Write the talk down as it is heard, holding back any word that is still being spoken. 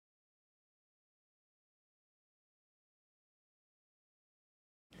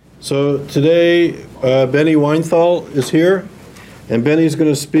So today, Benny Weinthal is here, and Benny's going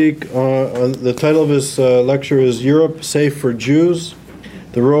to speak on the title of his lecture is Europe Safe for Jews,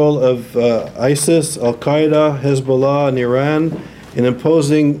 the role of ISIS, Al-Qaeda, Hezbollah, and Iran in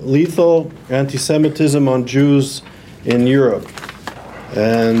imposing lethal anti-Semitism on Jews in Europe.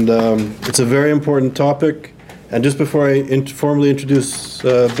 And it's a very important topic. And just before I formally introduce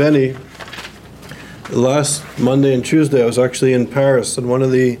Benny, last Monday and Tuesday I was actually in Paris, and one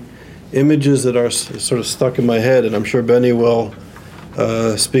of the images that are sort of stuck in my head, and I'm sure Benny will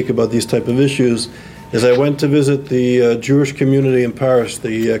speak about these type of issues, is I went to visit the Jewish community in Paris,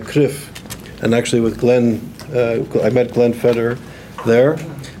 the CRIF, and actually with Glenn, I met Glenn Feder there.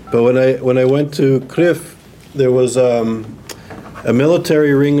 But when I went to CRIF, there was a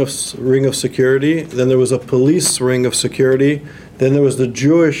military ring of security, then there was a police ring of security, then there was the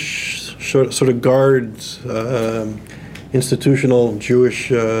Jewish sort of guards, institutional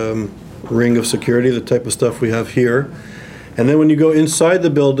Jewish ring of security, the type of stuff we have here. And then when you go inside the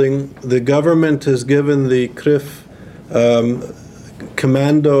building, the government has given the CRIF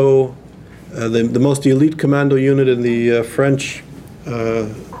commando, the most elite commando unit in the French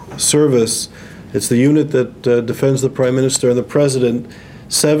service. It's the unit that defends the Prime Minister and the President.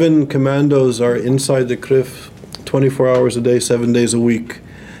 7 commandos are inside the CRIF 24 hours a day, 7 days a week.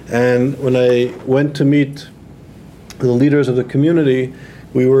 And when I went to meet the leaders of the community,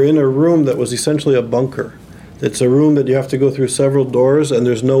 we were in a room that was essentially a bunker. It's a room that you have to go through several doors, and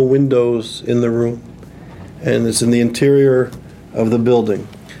there's no windows in the room. And it's in the interior of the building.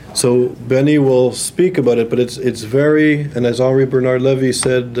 So Benny will speak about it, but it's very, and as Henri Bernard Levy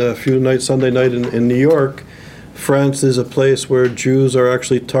said Sunday night in New York, France is a place where Jews are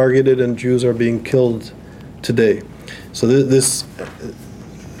actually targeted and Jews are being killed today. So this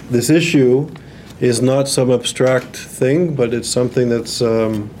issue is not some abstract thing, but it's something that's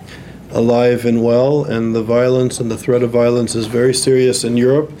alive and well, and the violence and the threat of violence is very serious in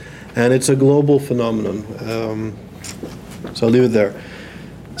Europe, and it's a global phenomenon. So I'll leave it there.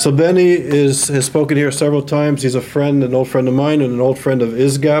 So Benny has spoken here several times. He's a friend, an old friend of mine, and an old friend of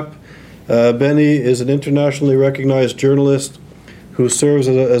ISGAP. Benny is an internationally recognized journalist who serves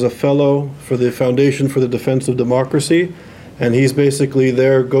as a fellow for the Foundation for the Defense of Democracy, and he's basically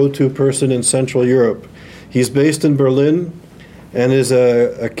their go-to person in Central Europe. He's based in Berlin and is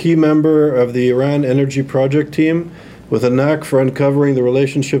a key member of the Iran Energy Project team with a knack for uncovering the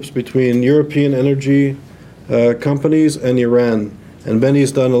relationships between European energy companies and Iran. And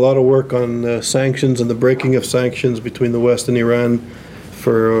Benny's done a lot of work on sanctions and the breaking of sanctions between the West and Iran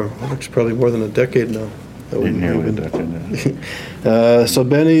for probably more than a decade now. Nearly a decade now. So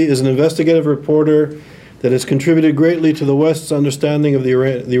Benny is an investigative reporter that has contributed greatly to the West's understanding of the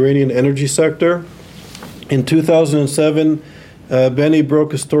Iranian energy sector. In 2007, Benny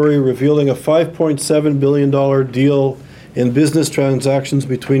broke a story revealing a $5.7 billion deal in business transactions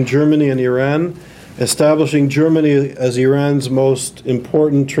between Germany and Iran, establishing Germany as Iran's most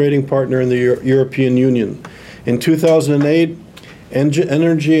important trading partner in the European Union. In 2008,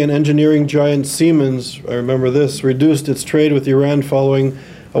 energy and engineering giant Siemens, I remember this, reduced its trade with Iran following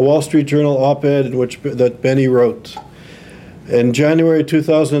a Wall Street Journal op-ed that Benny wrote. In January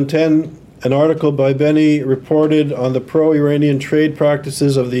 2010, an article by Benny reported on the pro-Iranian trade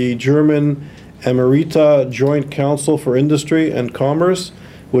practices of the German Emerita Joint Council for Industry and Commerce,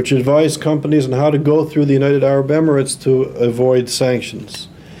 which advised companies on how to go through the United Arab Emirates to avoid sanctions.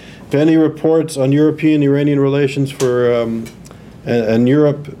 Benny reports on European-Iranian relations for and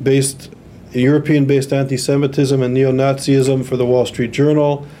European-based anti-Semitism and neo-Nazism for the Wall Street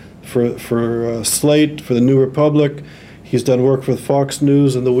Journal, for Slate, for the New Republic. He's done work with Fox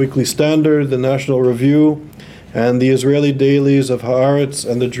News and the Weekly Standard, the National Review, and the Israeli dailies of Haaretz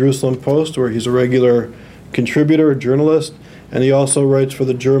and the Jerusalem Post, where he's a regular contributor, journalist, and he also writes for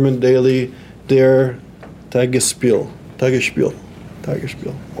the German daily Der Tagesspiegel,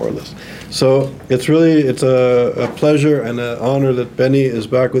 more or less. So it's a pleasure and an honor that Benny is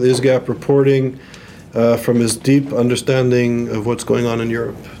back with ISGAP reporting from his deep understanding of what's going on in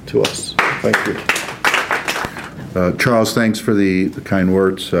Europe to us. Thank you. Charles, thanks for the kind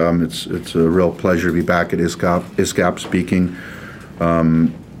words. It's a real pleasure to be back at ISGAP speaking.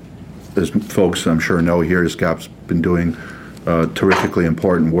 As folks I'm sure know here, ISGAP's been doing terrifically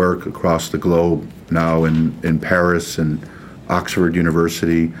important work across the globe now in Paris and Oxford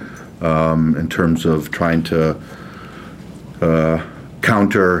University in terms of trying to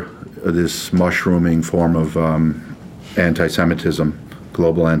counter this mushrooming form of anti-Semitism,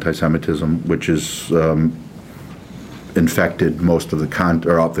 global anti-Semitism, which is infected most of the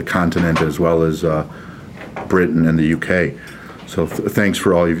continent as well as Britain and the UK. So thanks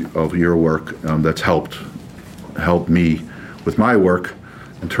for all of your work that's helped me with my work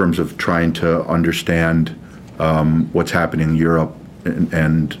in terms of trying to understand what's happening in Europe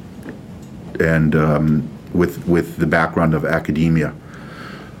and with the background of academia.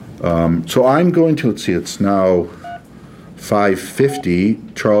 So I'm going to, let's see, it's now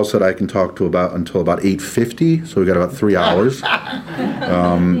 5:50. Charles said I can talk to until about 8:50, so we got about 3 hours.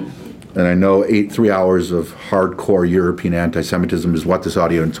 And I know 3 hours of hardcore European anti-Semitism is what this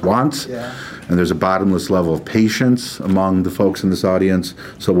audience wants. Yeah. And there's a bottomless level of patience among the folks in this audience.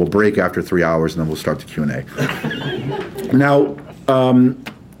 So we'll break after 3 hours, and then we'll start the Q&A. Now,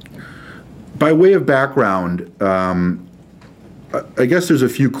 by way of background, I guess there's a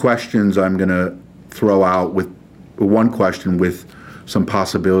few questions I'm going to throw out, with one question with some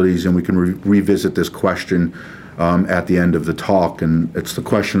possibilities, and we can revisit this question at the end of the talk. And it's the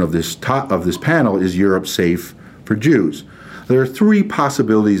question of this panel: is Europe safe for Jews? There are three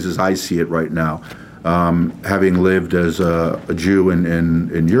possibilities as I see it right now. Having lived as a Jew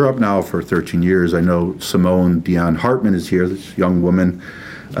in Europe now for 13 years, I know Simone Dion Hartmann is here, this young woman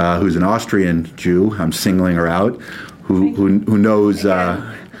who's an Austrian Jew. I'm singling her out, who knows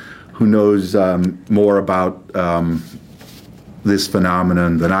more about this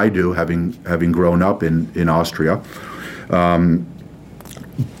phenomenon than I do, having grown up in Austria.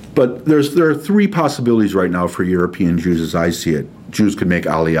 But there are three possibilities right now for European Jews as I see it. Jews could make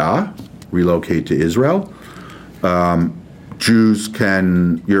Aliyah, relocate to Israel. European Jews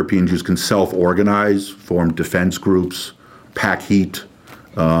can self-organize, form defense groups, pack heat,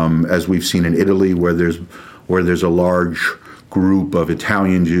 as we've seen in Italy, where there's a large group of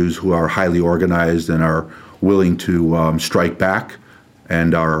Italian Jews who are highly organized and are willing to strike back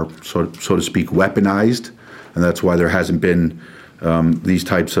and are, so to speak, weaponized. And that's why there hasn't been these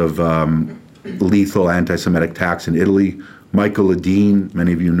types of lethal anti-Semitic attacks in Italy. Michael Ledeen,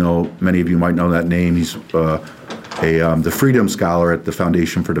 many of you might know that name. He's the Freedom Scholar at the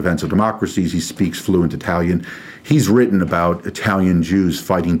Foundation for Defense of Democracies. He speaks fluent Italian. He's written about Italian Jews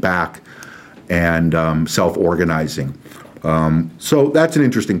fighting back and self-organizing. So that's an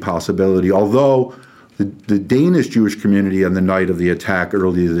interesting possibility, although the Danish Jewish community on the night of the attack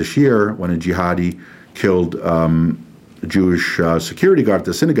earlier this year, when a jihadi killed a Jewish security guard at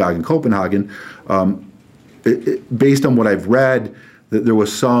the synagogue in Copenhagen, based on what I've read, there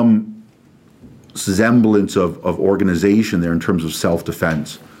was some semblance of organization there in terms of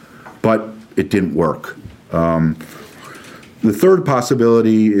self-defense, but it didn't work. The third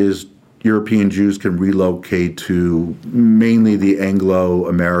possibility is European Jews can relocate to mainly the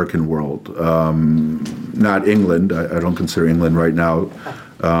Anglo-American world, not England. I don't consider England right now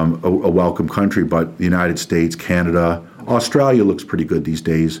a welcome country, but the United States, Canada, Australia looks pretty good these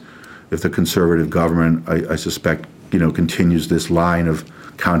days. If the conservative government, I suspect, continues this line of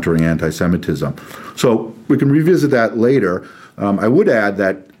countering anti-Semitism. So we can revisit that later. I would add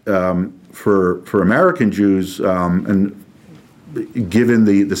that for American Jews, and given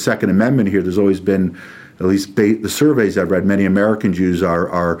the Second Amendment here, there's always been, at least the surveys I've read, many American Jews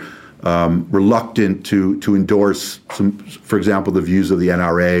are reluctant to endorse, for example, the views of the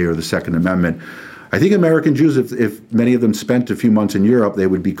NRA or the Second Amendment. I think American Jews, if many of them spent a few months in Europe, they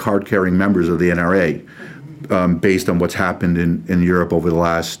would be card-carrying members of the NRA, based on what's happened in Europe over the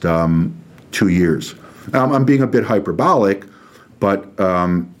last 2 years. I'm being a bit hyperbolic, but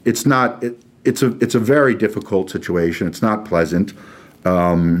it's not. It's a very difficult situation. It's not pleasant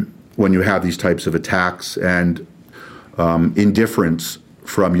when you have these types of attacks and indifference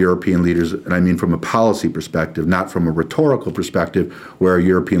from European leaders, and I mean from a policy perspective, not from a rhetorical perspective, where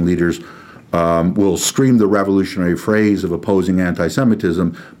European leaders will scream the revolutionary phrase of opposing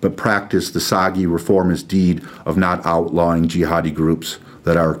anti-Semitism, but practice the soggy reformist deed of not outlawing jihadi groups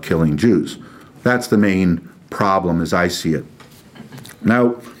that are killing Jews. That's the main problem as I see it.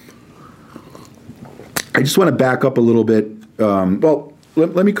 Now, I just want to back up a little bit.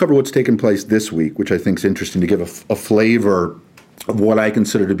 Let me cover what's taken place this week, which I think is interesting to give a flavor of what I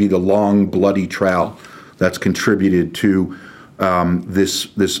consider to be the long, bloody trail that's contributed to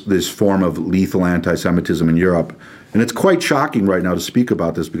this form of lethal anti-Semitism in Europe. And it's quite shocking right now to speak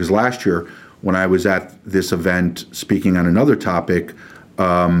about this, because last year, when I was at this event speaking on another topic,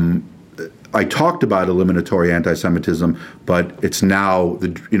 I talked about eliminatory anti-Semitism, but it's now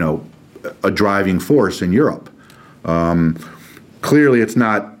a driving force in Europe. Clearly, it's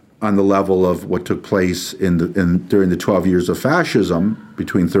not on the level of what took place during the 12 years of fascism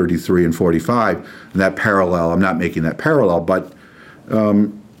between 33 and 45. And that parallel, I'm not making that parallel, but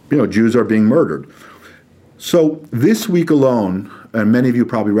Jews are being murdered. So this week alone, and many of you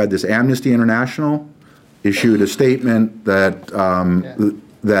probably read this, Amnesty International issued a statement that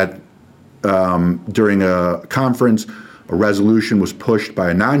during a conference, a resolution was pushed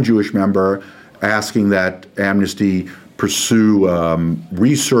by a non-Jewish member asking that Amnesty pursue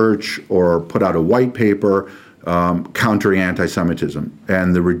research or put out a white paper countering anti-Semitism.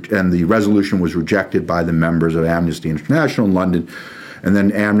 And the resolution was rejected by the members of Amnesty International in London. And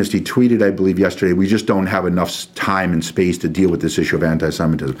then Amnesty tweeted, I believe yesterday, we just don't have enough time and space to deal with this issue of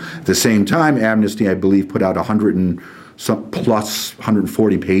anti-Semitism. At the same time, Amnesty, I believe, put out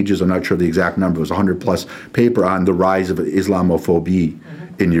 140 pages, I'm not sure the exact number, it was 100+ paper on the rise of Islamophobia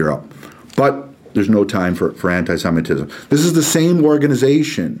in Europe. But there's no time for anti-Semitism. This is the same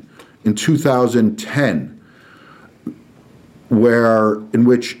organization in 2010 in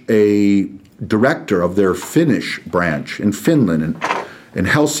which a director of their Finnish branch in Finland, in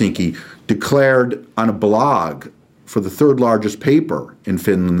Helsinki, declared on a blog for the third largest paper in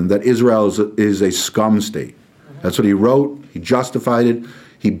Finland that Israel is a scum state. That's what he wrote. He justified it.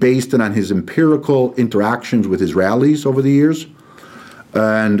 He based it on his empirical interactions with Israelis over the years.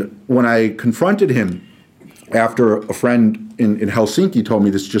 And when I confronted him after a friend in Helsinki told me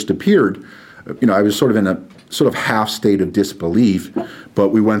this just appeared, I was sort of in a half state of disbelief, but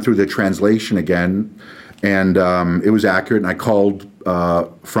we went through the translation again, and it was accurate. And I called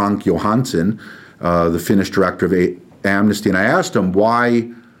Frank Johansson, the Finnish director of Amnesty, and I asked him, why,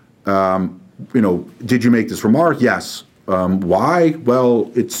 did you make this remark? Yes. Why?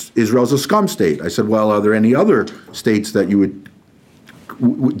 Well, Israel's a scum state. I said, well, are there any other states that you would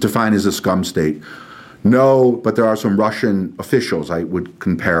define as a scum state? No, but there are some Russian officials I would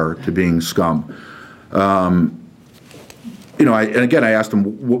compare to being scum. And again, I asked him,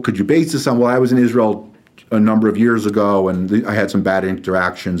 what could you base this on? Well, I was in Israel a number of years ago, and I had some bad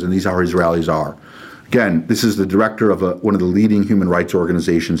interactions, and these are how Israelis are. Again, this is the director of one of the leading human rights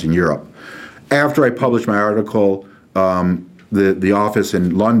organizations in Europe. After I published my article, the office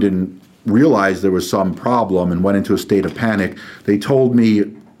in London realized there was some problem and went into a state of panic. They told me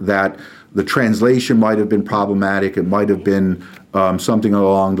that the translation might have been problematic. It might have been something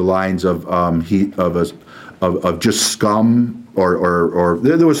along the lines of just scum, or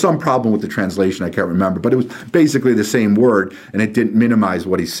there was some problem with the translation. I can't remember, but it was basically the same word, and it didn't minimize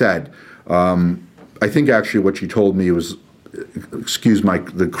what he said. I think actually what she told me was, excuse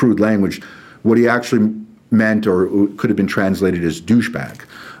the crude language, what he actually meant or could have been translated as douchebag,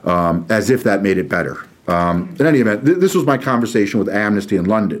 as if that made it better. In any event, this was my conversation with Amnesty in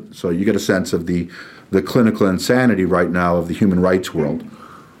London, so you get a sense of the clinical insanity right now of the human rights world.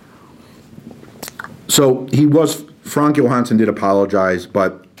 So Frank Johansson did apologize,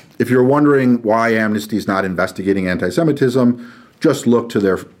 but if you're wondering why Amnesty is not investigating anti-Semitism, just look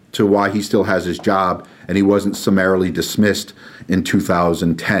to why he still has his job and he wasn't summarily dismissed in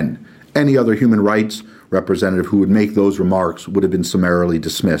 2010. Any other human rights representative who would make those remarks would have been summarily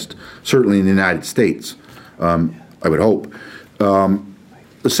dismissed, certainly in the United States, I would hope.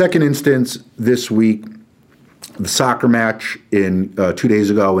 The second instance this week, the soccer match 2 days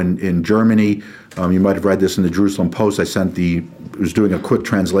ago in Germany. You might have read this in the Jerusalem Post. I was doing a quick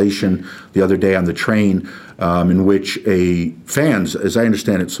translation the other day on the train in which fans, as I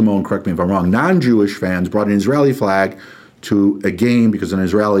understand it, Simone, correct me if I'm wrong, non-Jewish fans brought an Israeli flag to a game because an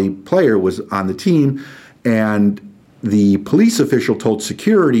Israeli player was on the team, and the police official told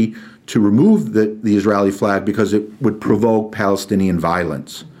security to remove the Israeli flag because it would provoke Palestinian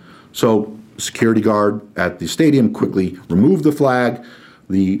violence. So security guard at the stadium quickly removed the flag.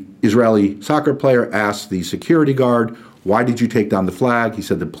 The Israeli soccer player asked the security guard, why did you take down the flag? He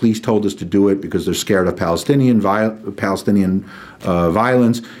said, the police told us to do it because they're scared of Palestinian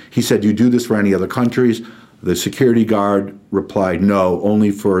violence. He said, do you do this for any other countries? The security guard replied, no, only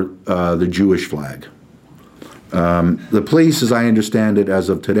for the Jewish flag. The police, as I understand it, as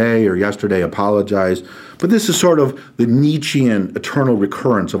of today or yesterday, apologized. But this is sort of the Nietzschean eternal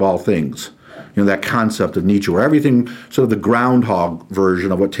recurrence of all things. That concept of Nietzsche, where everything, sort of the groundhog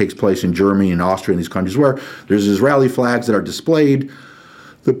version of what takes place in Germany and Austria and these countries, where there's Israeli flags that are displayed,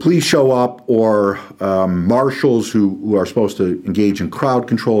 the police show up, or marshals who are supposed to engage in crowd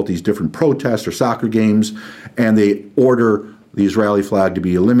control at these different protests or soccer games, and they order the Israeli flag to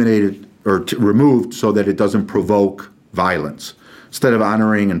be eliminated or removed so that it doesn't provoke violence. Instead of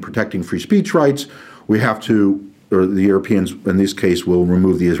honoring and protecting free speech rights, we have to or the Europeans in this case, will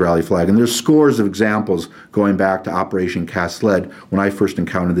remove the Israeli flag. And there's scores of examples going back to Operation Cast Sled, when I first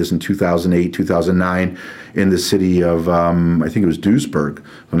encountered this in 2008, 2009, in the city of, I think it was Duisburg,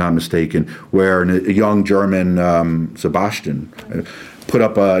 if I'm not mistaken, where a young German, Sebastian, put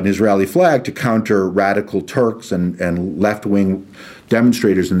up an Israeli flag to counter radical Turks and left-wing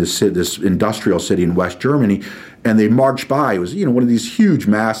demonstrators in this industrial city in West Germany, and they marched by. It was, one of these huge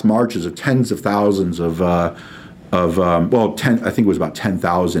mass marches of tens of thousands I think it was about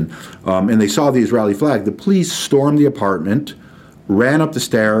 10,000, and they saw the Israeli flag. The police stormed the apartment, ran up the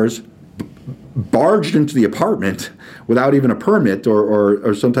stairs, barged into the apartment without even a permit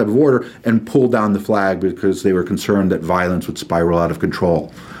or some type of order, and pulled down the flag because they were concerned that violence would spiral out of control.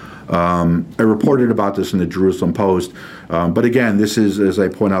 I reported about this in the Jerusalem Post, but again, this is, as I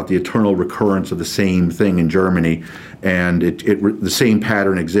point out, the eternal recurrence of the same thing in Germany, and the same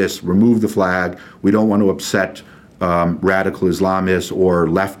pattern exists. Remove the flag. We don't want to upset radical Islamists or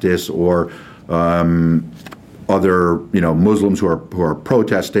leftists or other Muslims who are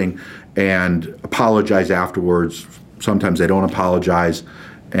protesting, and apologize afterwards. Sometimes they don't apologize,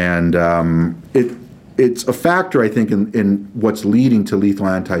 and it's a factor, I think, in what's leading to lethal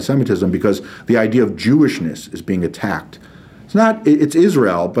anti-Semitism, because the idea of Jewishness is being attacked. It's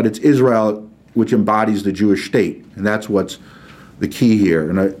Israel, but it's Israel which embodies the Jewish state, and that's what's the key here.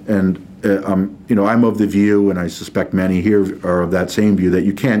 I'm of the view, and I suspect many here are of that same view, that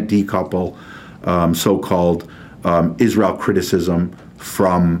you can't decouple so-called Israel criticism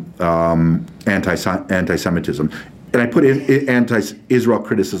from anti-Semitism. And I put anti-Israel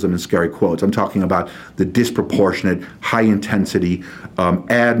criticism in scary quotes. I'm talking about the disproportionate, high-intensity,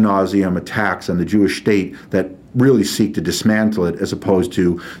 ad nauseum attacks on the Jewish state that really seek to dismantle it, as opposed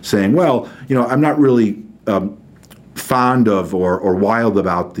to saying, well, I'm not really fond of or wild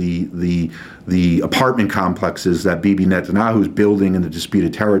about the apartment complexes that Bibi Netanyahu is building in the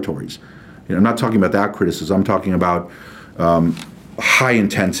disputed territories. I'm not talking about that criticism. I'm talking about high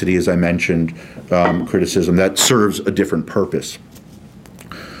intensity, as I mentioned, criticism that serves a different purpose.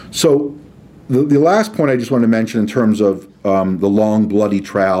 So the last point I just want to mention in terms of the long, bloody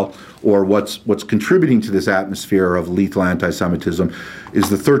trail, or what's contributing to this atmosphere of lethal anti-Semitism, is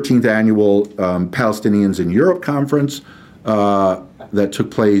the 13th annual Palestinians in Europe conference that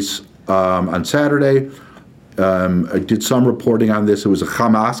took place on Saturday. I did some reporting on this. It was a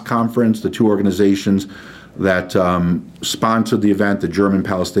Hamas conference. The two organizations that sponsored the event, the German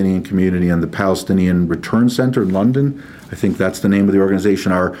Palestinian Community and the Palestinian Return Center in London, I think that's the name of the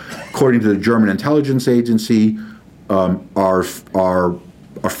organization, are, according to the German intelligence agency, are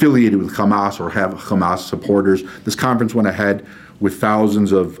affiliated with Hamas or have Hamas supporters. This conference went ahead with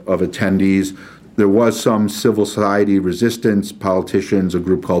thousands of attendees. There was some civil society resistance, politicians, a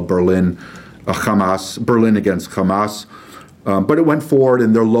group called Berlin Against Hamas, but it went forward,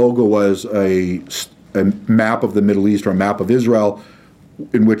 and their logo was a map of the Middle East, or a map of Israel,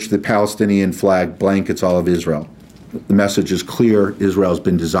 in which the Palestinian flag blankets all of Israel. The message is clear: Israel's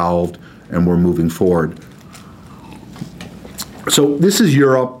been dissolved, and we're moving forward. So this is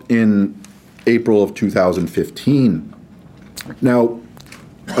Europe in April of 2015. Now,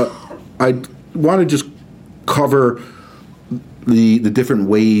 I want to just cover the different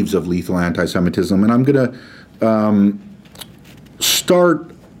waves of lethal anti-Semitism, and I'm going to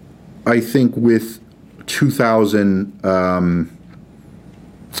start, I think, with 2000. Let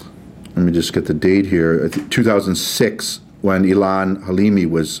me just get the date here. 2006, when Ilan Halimi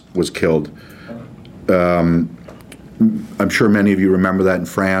was killed. I'm sure many of you remember that in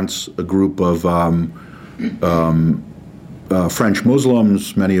France, a group of French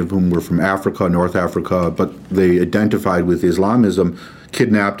Muslims, many of whom were from Africa, North Africa, but they identified with Islamism,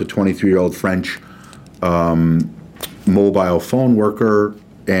 kidnapped a 23-year-old French mobile phone worker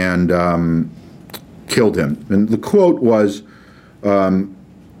and killed him. And the quote was,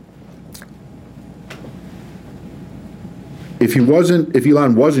 if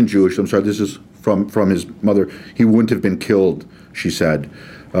Ilan wasn't Jewish, I'm sorry, this is from his mother, he wouldn't have been killed, she said.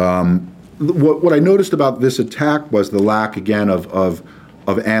 What I noticed about this attack was the lack, again, of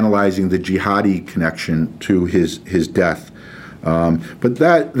analyzing the jihadi connection to his death. But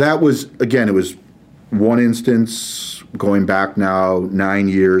that was, again, it was one instance going back now 9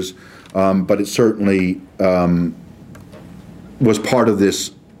 years, but it certainly was part of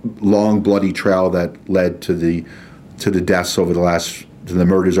this long, bloody trail that led to the deaths to the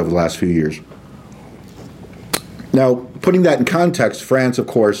murders over the last few years. Now, putting that in context, France, of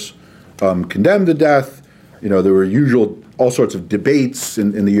course, condemned the death. There were all sorts of debates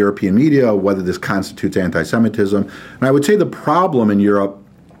in the European media whether this constitutes anti-Semitism. And I would say the problem in Europe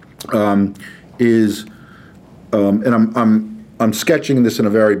is and I'm sketching this in a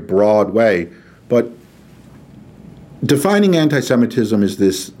very broad way, but defining anti-Semitism is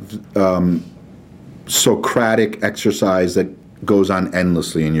this Socratic exercise that goes on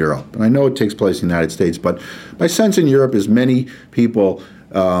endlessly in Europe. And I know it takes place in the United States, but my sense in Europe is many people,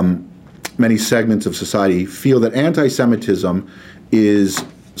 many segments of society feel that anti-Semitism is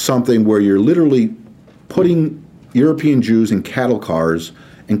something where you're literally putting European Jews in cattle cars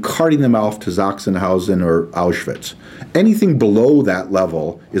and carting them off to Sachsenhausen or Auschwitz. Anything below that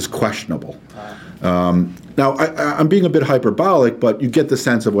level is questionable. Now, I'm being a bit hyperbolic, but you get the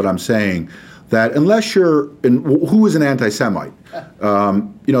sense of what I'm saying, that unless you're, who is an anti-Semite?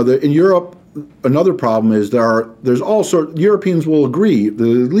 In Europe, another problem is there's all sorts, Europeans will agree, the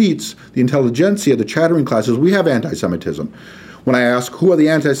elites, the intelligentsia, the chattering classes, we have anti-Semitism. When I ask, who are the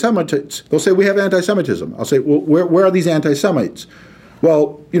anti-Semites, they'll say, we have anti-Semitism. I'll say, well, where are these anti-Semites?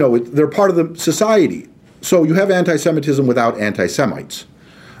 Well, they're part of the society. So you have anti-Semitism without anti-Semites,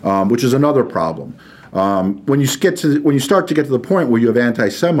 which is another problem. When you start to get to the point where you have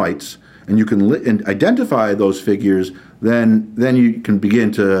anti-Semites and you can identify those figures, then you can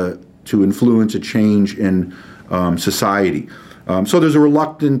begin to influence a change in society. So there's a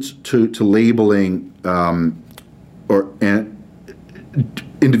reluctance to labeling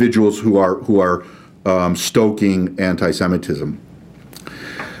individuals who are stoking anti-Semitism.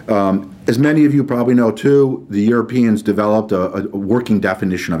 As many of you probably know too, the Europeans developed a working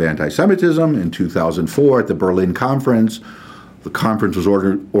definition of anti-Semitism in 2004 at the Berlin Conference. The conference was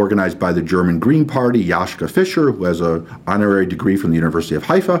organized by the German Green Party, Joschka Fischer, who has an honorary degree from the University of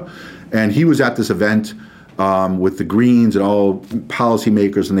Haifa. And he was at this event with the Greens and all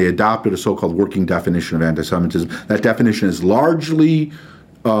policymakers, and they adopted a so-called working definition of anti-Semitism. That definition is largely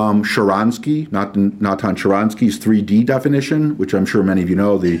Sharansky, Natan Sharansky's 3D definition, which I'm sure many of you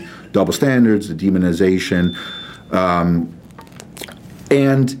know, the double standards, the demonization,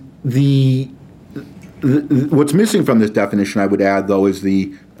 and what's missing from this definition, I would add, though, is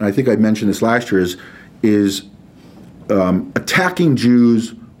and I think I mentioned this last year, is attacking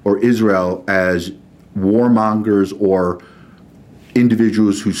Jews or Israel as warmongers or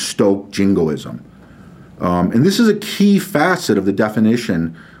individuals who stoke jingoism. And this is a key facet of the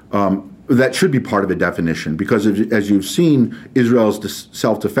definition that should be part of a definition, because as you've seen, Israel's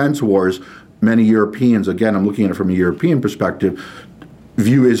self-defense wars, many Europeans, again, I'm looking at it from a European perspective,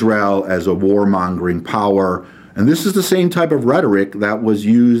 view Israel as a warmongering power. And this is the same type of rhetoric that was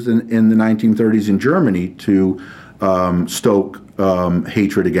used in the 1930s in Germany to stoke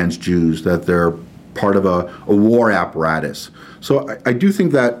hatred against Jews, that they're part of a war apparatus. So I do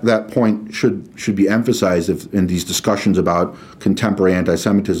think that point should be emphasized in these discussions about contemporary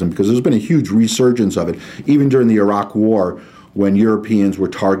anti-Semitism, because there's been a huge resurgence of it, even during the Iraq War, when Europeans were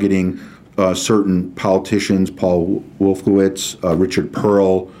targeting certain politicians, Paul Wolfowitz, Richard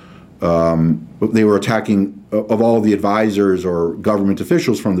Perle. They were attacking, of all the advisors or government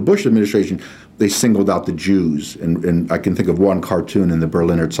officials from the Bush administration, they singled out the Jews. And I can think of one cartoon in the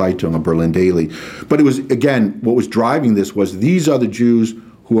Berliner Zeitung, a Berlin Daily. But it was, again, what was driving this was these are the Jews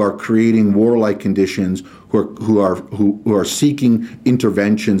who are creating warlike conditions, who are seeking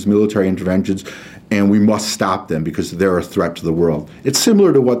interventions, military interventions, and we must stop them because they're a threat to the world. It's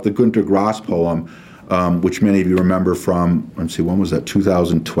similar to what the Günter Grass poem, which many of you remember from, let's see, when was that?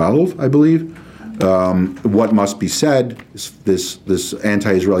 2012, I believe. What Must Be Said, this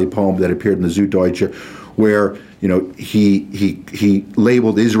anti-Israeli poem that appeared in the Süddeutsche, where he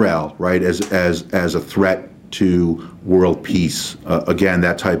labeled Israel, right, as a threat to world peace. Again,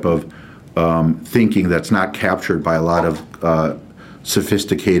 that type of thinking that's not captured by a lot of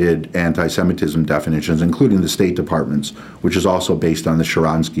sophisticated anti-Semitism definitions, including the State Department's, which is also based on the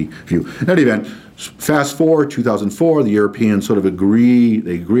Sharansky view. In any event, fast forward, 2004, the Europeans sort of agree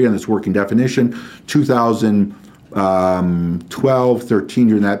on this working definition. 2012, 13,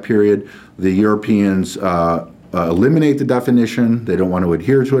 during that period, the Europeans eliminate the definition. They don't want to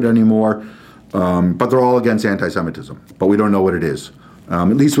adhere to it anymore. But they're all against anti-Semitism, but we don't know what it is.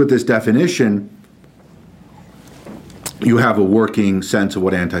 At least with this definition, you have a working sense of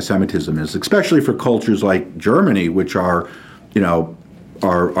what anti-Semitism is, especially for cultures like Germany, which are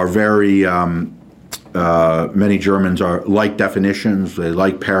very, many Germans are like definitions, they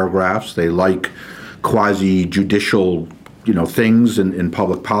like paragraphs, they like quasi-judicial, things in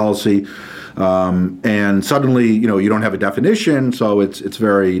public policy. And suddenly, you don't have a definition, so it's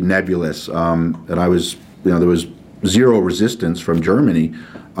very nebulous. And there was zero resistance from Germany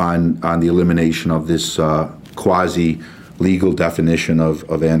on the elimination of this quasi-legal definition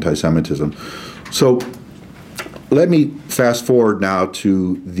of anti-Semitism. So let me fast forward now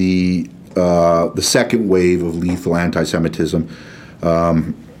to the the second wave of lethal anti-Semitism.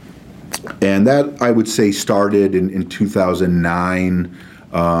 And that, I would say, started in 2009,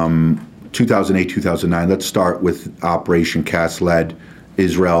 2008, 2009. Let's start with Operation Cast Lead,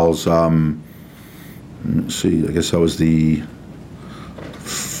 Israel's, let's see, I guess that was the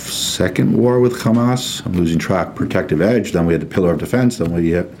second war with Hamas. I'm losing track. Protective Edge. Then we had the Pillar of Defense. Then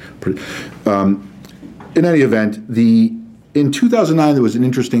we had, in any event, in 2009 there was an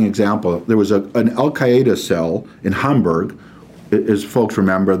interesting example. There was an Al Qaeda cell in Hamburg. As folks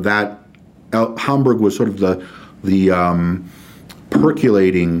remember, that Hamburg was sort of the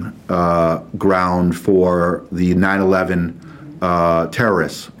percolating ground for the 9/11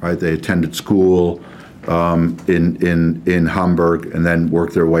 terrorists. Right? They attended school in Hamburg and then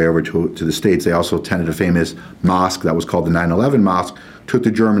worked their way over to the States. They also attended a famous mosque that was called the 9/11 Mosque. Took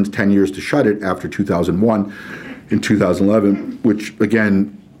the Germans 10 years to shut it after 2001. In 2011, which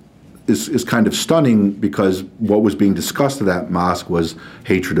again is kind of stunning because what was being discussed at that mosque was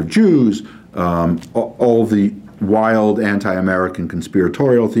hatred of Jews, all the wild anti-American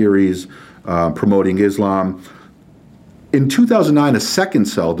conspiratorial theories, promoting Islam. In 2009, a second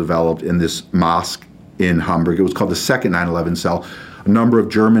cell developed in this mosque in Hamburg. It was called the second 9/11 cell. A number of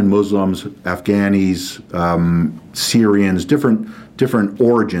German Muslims, Afghanis, Syrians, different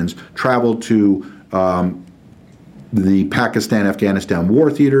origins traveled to the Pakistan-Afghanistan war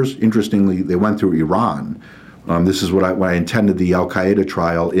theaters. Interestingly, they went through Iran. This is when I attended the Al Qaeda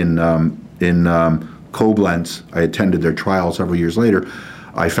trial in Koblenz. I attended their trial several years later.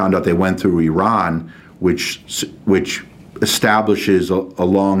 I found out they went through Iran, which establishes a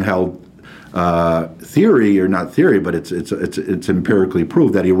long-held theory, or not theory, but it's empirically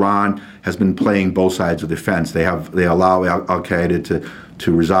proved that Iran has been playing both sides of the fence. They allow Al Qaeda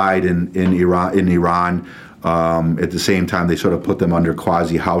to reside in Iran. At the same time, they sort of put them under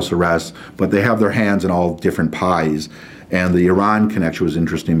quasi-house arrest, but they have their hands in all different pies. And the Iran connection was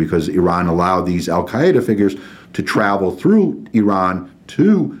interesting because Iran allowed these Al Qaeda figures to travel through Iran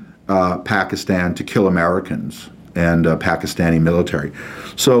to Pakistan to kill Americans and Pakistani military.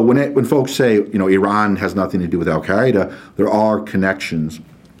 So when folks say, Iran has nothing to do with Al Qaeda, there are connections.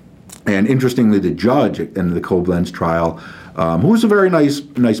 And interestingly, the judge in the Koblenz trial, who was a very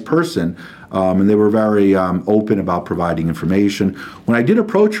nice person, and they were very open about providing information. When I did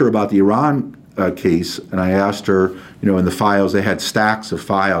approach her about the Iran case, and I asked her, in the files, they had stacks of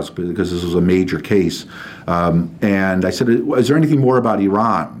files because this was a major case, and I said, "Is there anything more about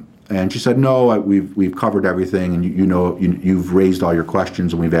Iran?" And she said, "No, we've covered everything, and you've raised all your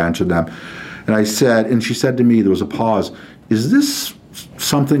questions, and we've answered them." And she said to me, there was a pause, "Is this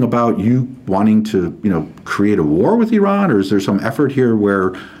something about you wanting to, create a war with Iran, or is there some effort here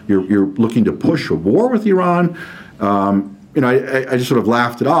where you're looking to push a war with Iran?" I just sort of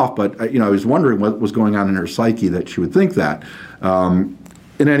laughed it off, but I was wondering what was going on in her psyche that she would think that.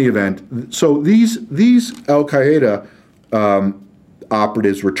 In any event, so these Al Qaeda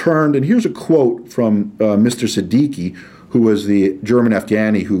operatives returned, and here's a quote from Mr. Siddiqui, who was the German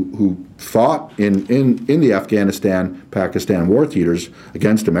Afghani who fought in the Afghanistan-Pakistan war theaters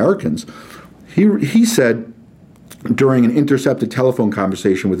against Americans. He said during an intercepted telephone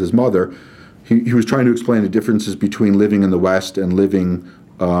conversation with his mother, he was trying to explain the differences between living in the West and living,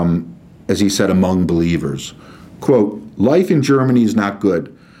 as he said, among believers. Quote, "Life in Germany is not good.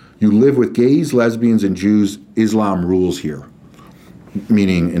 You live with gays, lesbians, and Jews. Islam rules here."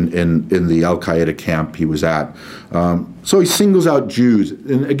 Meaning in the Al Qaeda camp he was at. So he singles out Jews,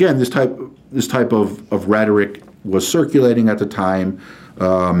 and again, this type of rhetoric was circulating at the time.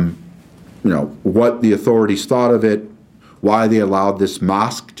 What the authorities thought of it, why they allowed this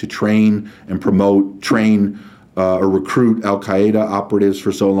mosque to train and or recruit Al Qaeda operatives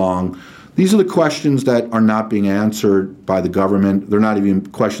for so long. These are the questions that are not being answered by the government. They're not even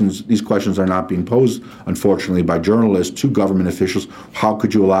questions. These questions are not being posed, unfortunately, by journalists to government officials. How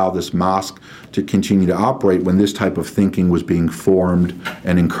could you allow this mosque to continue to operate when this type of thinking was being formed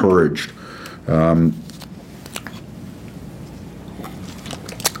and encouraged?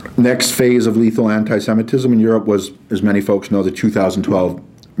 Next phase of lethal anti-Semitism in Europe was, as many folks know, the 2012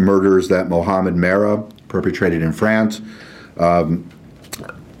 murders that Mohamed Merah perpetrated in France.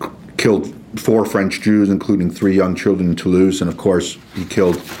 Killed 4 French Jews, including 3 young children in Toulouse, and of course he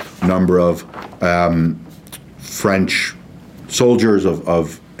killed a number of French soldiers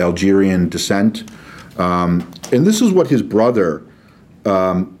of Algerian descent. And this is what his brother,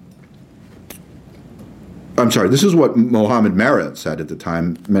 this is what Mohamed Merah said at the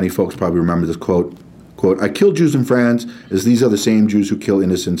time. Many folks probably remember this quote, "I kill Jews in France as these are the same Jews who kill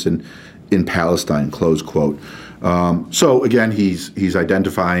innocents in Palestine," close quote. So again, he's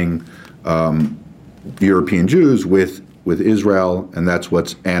identifying European Jews with Israel, and that's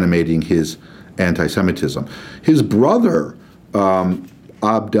what's animating his anti-Semitism. His brother,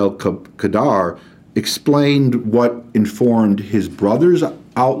 Abdel Kadar, explained what informed his brother's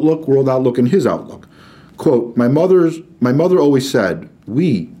world outlook, and his outlook. Quote, my mother always said,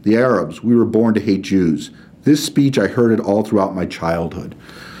 we, the Arabs, we were born to hate Jews. This speech, I heard it all throughout my childhood.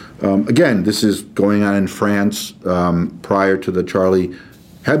 Again, this is going on in France prior to the Charlie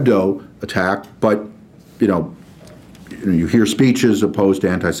Hebdo attack, but you hear speeches opposed to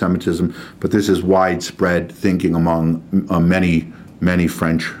anti-Semitism, but this is widespread thinking among many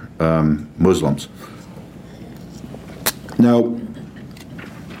French Muslims. Now,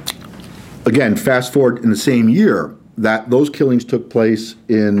 again, fast forward in the same year, that those killings took place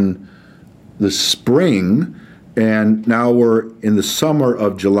in the spring, and now we're in the summer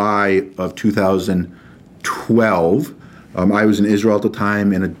of July of 2012. I was in Israel at the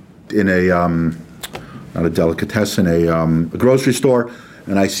time in a not a delicatessen, a grocery store,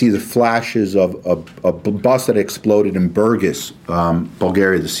 and I see the flashes of a bus that exploded in Burgas,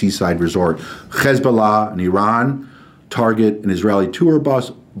 Bulgaria, the seaside resort. Hezbollah and Iran target an Israeli tour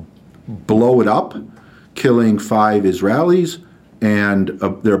bus, blow it up, killing 5 Israelis and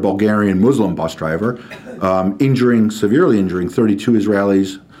their Bulgarian Muslim bus driver, severely injuring 32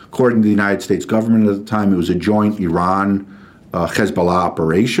 Israelis. According to the United States government at the time, it was a joint Iran-Hezbollah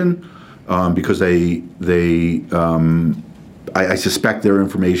operation because I suspect their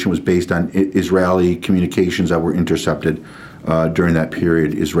information was based on Israeli communications that were intercepted during that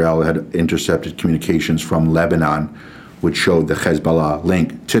period. Israel had intercepted communications from Lebanon, which showed the Hezbollah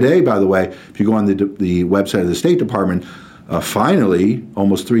link. Today, by the way, if you go on the website of the State Department, finally,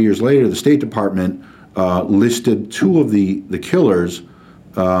 almost 3 years later, the State Department listed 2 of the killers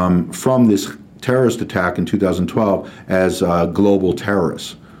from this terrorist attack in 2012 as global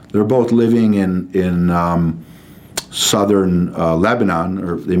terrorists. They're both living in southern Lebanon,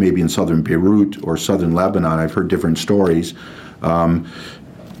 or they may be in southern Beirut or southern Lebanon. I've heard different stories.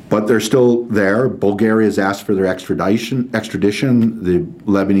 But they're still there. Bulgaria has asked for their extradition. The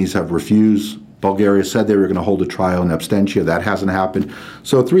Lebanese have refused. Bulgaria said they were going to hold a trial in absentia. That hasn't happened.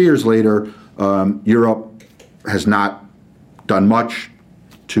 So 3 years later, Europe has not done much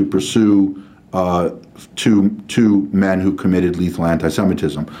to pursue two men who committed lethal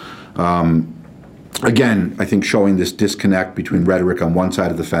anti-Semitism. Again, I think showing this disconnect between rhetoric on one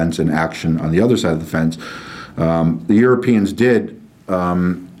side of the fence and action on the other side of the fence. The Europeans did,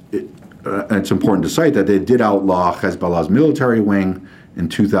 and it's important to cite that they did outlaw Hezbollah's military wing in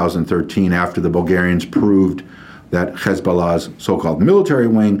 2013 after the Bulgarians proved that Hezbollah's so-called military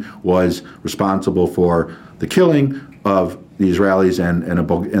wing was responsible for the killing of the Israelis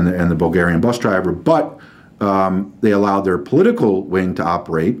and the Bulgarian bus driver, but they allowed their political wing to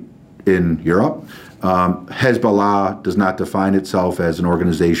operate in Europe. Hezbollah does not define itself as an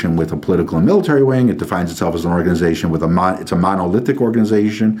organization with a political and military wing. It defines itself as an organization with it's a monolithic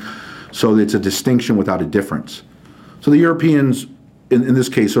organization. So it's a distinction without a difference. So the Europeans, in this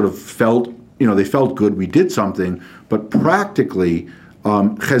case, sort of felt, they felt good, we did something, but practically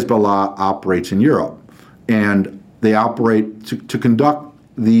Hezbollah operates in Europe. And they operate to conduct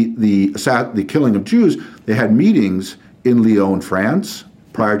the killing of Jews. They had meetings in Lyon, France,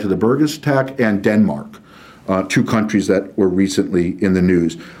 prior to the Burgas attack, and Denmark, 2 countries that were recently in the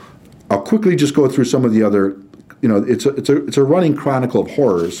news. I'll quickly just go through some of the other. It's a running chronicle of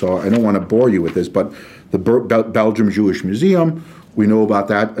horrors, so I don't want to bore you with this, but the Belgium Jewish Museum, we know about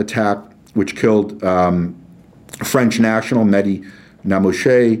that attack, which killed French national Mehdi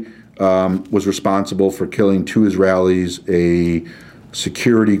Namouche, was responsible for killing 2 Israelis, a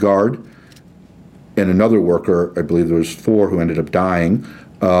security guard, and another worker. I believe there was 4 who ended up dying.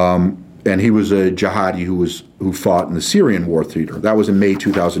 And he was a jihadi who fought in the Syrian war theater. That was in May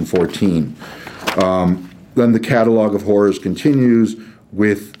 2014. Then the catalog of horrors continues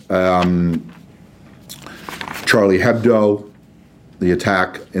with Charlie Hebdo, the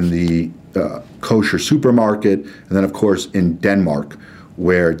attack in the kosher supermarket, and then, of course, in Denmark,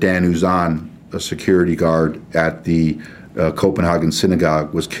 where Dan Uzan, a security guard at the Copenhagen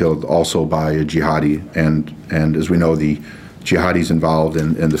synagogue, was killed also by a jihadi, and as we know, the jihadis involved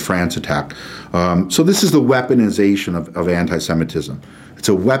in the France attack. So this is the weaponization of anti-Semitism. It's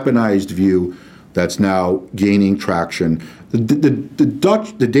a weaponized view that's now gaining traction.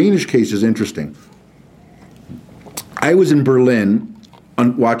 The Danish case is interesting. I was in Berlin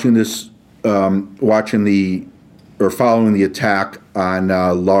following the attack on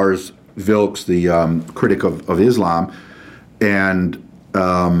Lars Vilks, the critic of Islam, and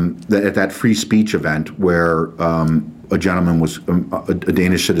at that free speech event where a gentleman was, a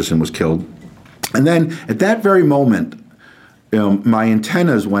Danish citizen was killed. And then at that very moment, my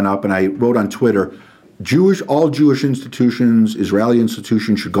antennas went up and I wrote on Twitter, all Jewish institutions, Israeli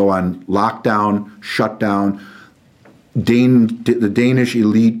institutions should go on lockdown, shutdown. The Danish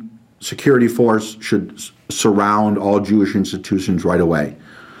elite security force should surround all Jewish institutions right away.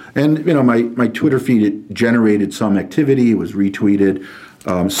 And my Twitter feed, it generated some activity. It was retweeted.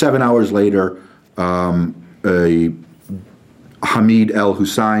 7 hours later, a Hamid El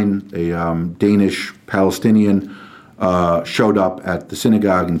Hussein, a Danish Palestinian, showed up at the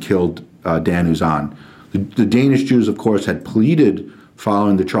synagogue and killed Dan Uzan. The Danish Jews, of course, had pleaded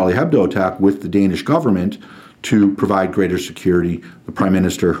following the Charlie Hebdo attack with the Danish government to provide greater security. The prime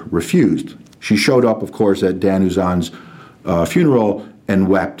minister refused. She showed up, of course, at Dan Uzan's funeral and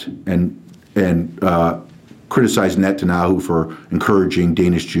wept and criticized Netanyahu for encouraging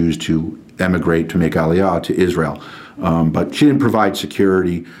Danish Jews to emigrate, to make Aliyah to Israel. But she didn't provide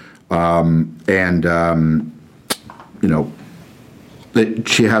security,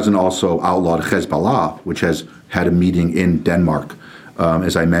 she hasn't also outlawed Hezbollah, which has had a meeting in Denmark,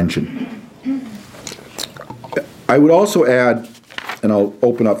 as I mentioned. I would also add, and I'll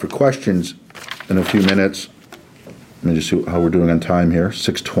open up for questions in a few minutes. Let me just see how we're doing on time here.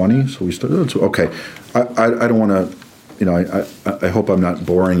 6:20, so we started. Okay, I don't want to, I hope I'm not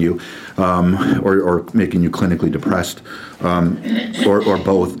boring you, or making you clinically depressed, or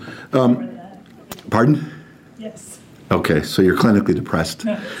both. Pardon? Yes. Okay, so you're clinically depressed.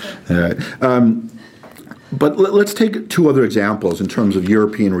 All right. But let's take two other examples in terms of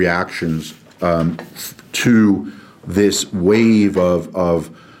European reactions to this wave of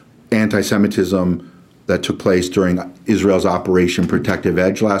anti-Semitism that took place during Israel's Operation Protective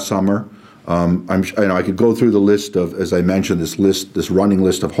Edge last summer. I could go through the list of, as I mentioned, this running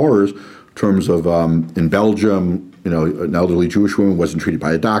list of horrors in terms of in Belgium, an elderly Jewish woman wasn't treated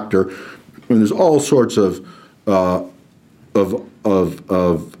by a doctor. I mean, there's all sorts of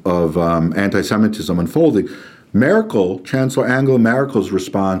anti-Semitism unfolding. Chancellor Angela Merkel's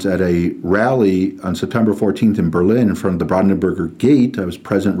response at a rally on September 14th in Berlin in front of the Brandenburger Gate, I was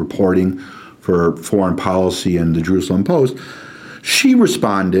present reporting for Foreign Policy and the Jerusalem Post, she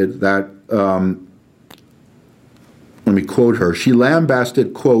responded that, let me quote her, she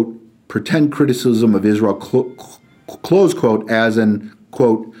lambasted, quote, pretend criticism of Israel, close quote, as an,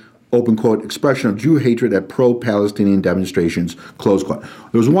 quote, open quote, expression of Jew hatred at pro-Palestinian demonstrations, close quote.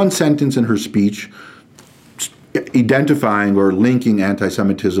 There was one sentence in her speech identifying or linking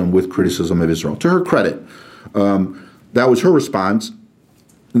anti-Semitism with criticism of Israel. To her credit, that was her response.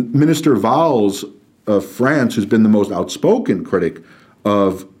 Minister Valls of France, who's been the most outspoken critic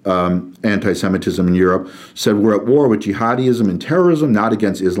of anti-Semitism in Europe, said, we're at war with jihadism and terrorism, not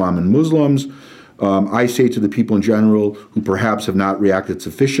against Islam and Muslims. I say to the people in general who perhaps have not reacted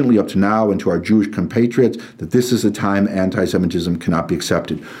sufficiently up to now, and to our Jewish compatriots, that this is a time anti-Semitism cannot be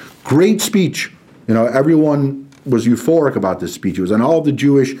accepted. Great speech. Everyone was euphoric about this speech. It was on all the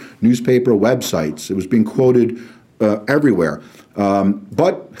Jewish newspaper websites. It was being quoted everywhere.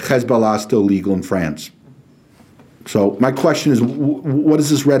 But Hezbollah is still legal in France. So my question is, what does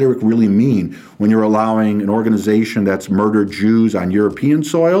this rhetoric really mean when you're allowing an organization that's murdered Jews on European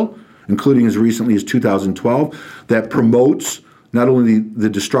soil, including as recently as 2012, that promotes not only the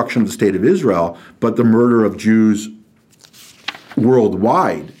destruction of the state of Israel, but the murder of Jews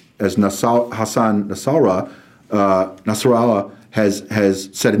worldwide, as Hassan Nasrallah has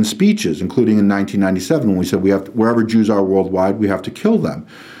said in speeches, including in 1997, when we said wherever Jews are worldwide, we have to kill them.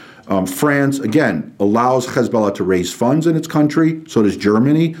 France, again, allows Hezbollah to raise funds in its country. So does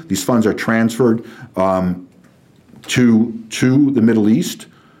Germany. These funds are transferred to the Middle East.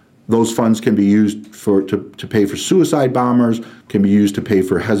 Those funds can be used to pay for suicide bombers, can be used to pay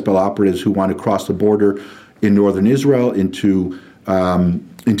for Hezbollah operatives who want to cross the border in northern Israel into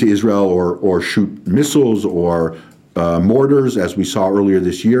Israel or shoot missiles or mortars, as we saw earlier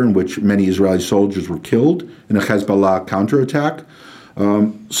this year, in which many Israeli soldiers were killed in a Hezbollah counterattack.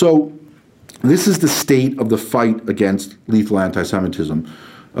 So this is the state of the fight against lethal anti-Semitism.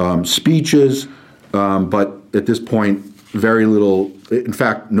 Speeches, but at this point, very little, in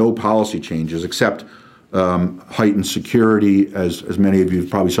fact, no policy changes except heightened security, as many of you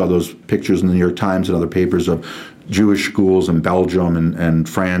probably saw those pictures in the New York Times and other papers of Jewish schools in Belgium and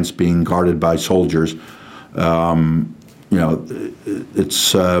France being guarded by soldiers. It's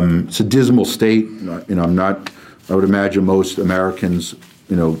a dismal state. I would imagine most Americans,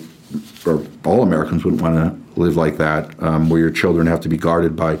 or all Americans wouldn't want to live like that, where your children have to be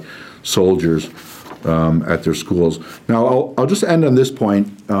guarded by soldiers. at their schools. Now, I'll just end on this point,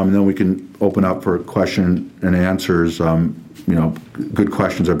 and then we can open up for question and answers. Good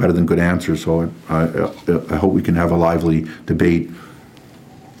questions are better than good answers, so I hope we can have a lively debate.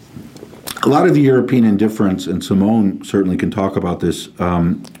 A lot of the European indifference, and Simone certainly can talk about this,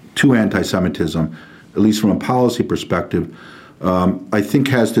 to anti-Semitism, at least from a policy perspective, I think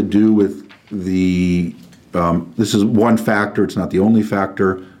has to do with this is one factor, it's not the only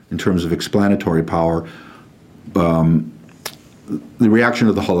factor in terms of explanatory power, the reaction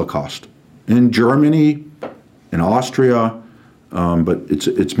to the Holocaust. In Germany, in Austria, but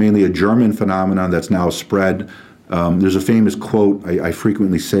it's mainly a German phenomenon that's now spread. There's a famous quote, I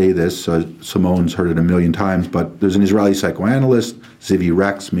frequently say this, Simone's heard it a million times, but there's an Israeli psychoanalyst, Zivi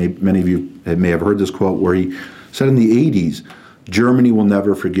Rex, many of you may have heard this quote, where he said in the 80s, Germany will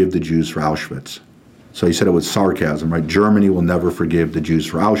never forgive the Jews for Auschwitz. So he said it with sarcasm, right? Germany will never forgive the Jews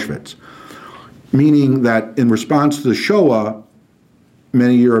for Auschwitz. Meaning that in response to the Shoah,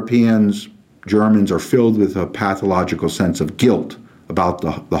 many Europeans, Germans, are filled with a pathological sense of guilt about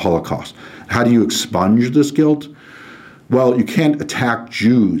the Holocaust. How do you expunge this guilt? Well, you can't attack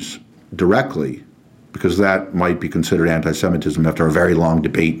Jews directly, because that might be considered anti-Semitism after a very long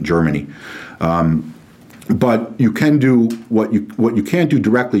debate in Germany. But you can do what you can't do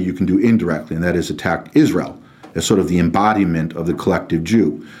directly, you can do indirectly, and that is attack Israel as sort of the embodiment of the collective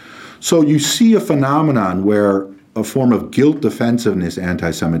Jew. So you see a phenomenon where a form of guilt defensiveness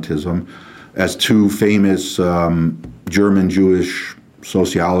anti-Semitism, as two famous German Jewish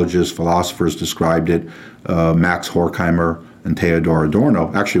sociologists, philosophers described it, Max Horkheimer and Theodor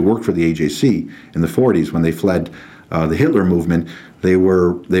Adorno, actually worked for the AJC in the 40s when they fled the Hitler movement. They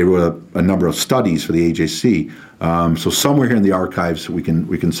wrote a number of studies for the AJC. So somewhere here in the archives we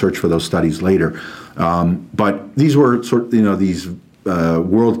can search for those studies later. But these were these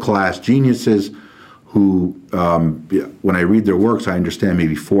world-class geniuses who, when I read their works, I understand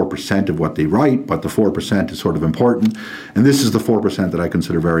maybe 4% of what they write, but the 4% is sort of important. And this is the 4% that I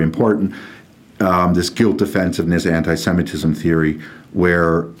consider very important, this guilt defensiveness, anti-Semitism theory,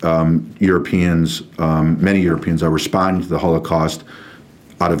 where many Europeans are responding to the Holocaust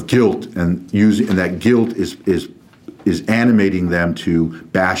out of guilt, and that guilt is animating them to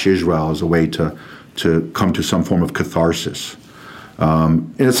bash Israel as a way to come to some form of catharsis.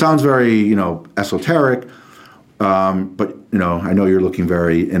 And it sounds very, esoteric, but I know you're looking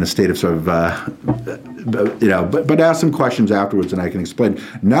very in a state of sort of, but ask some questions afterwards and I can explain.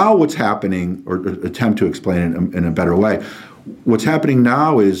 Now what's happening, or attempt to explain it in a better way, what's happening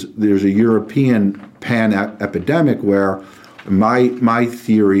now is there's a European pan-epidemic where my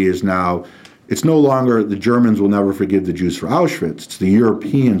theory is now, it's no longer the Germans will never forgive the Jews for Auschwitz, it's the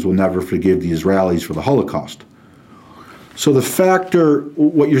Europeans will never forgive the Israelis for the Holocaust. So the factor,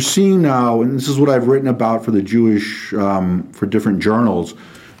 what you're seeing now, and this is what I've written about for the Jewish, for different journals,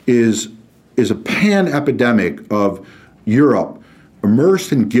 is a pan-epidemic of Europe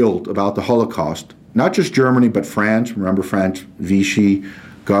immersed in guilt about the Holocaust. Not just Germany, but France. Remember France, Vichy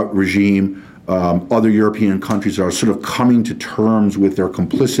regime. Other European countries are sort of coming to terms with their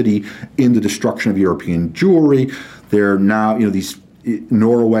complicity in the destruction of European Jewry. They're now, these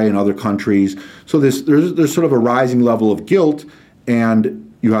Norway and other countries. So there's sort of a rising level of guilt,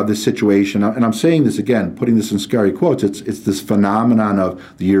 and you have this situation, and I'm saying this again, putting this in scary quotes, it's this phenomenon of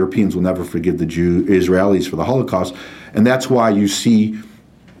the Europeans will never forgive the Israelis for the Holocaust, and that's why you see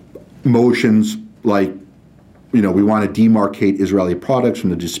motions like, we want to demarcate Israeli products from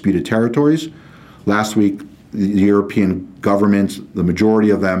the disputed territories. Last week, the European governments, the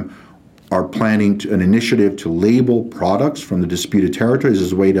majority of them, are planning an initiative to label products from the disputed territories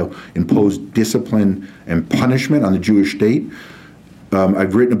as a way to impose discipline and punishment on the Jewish state.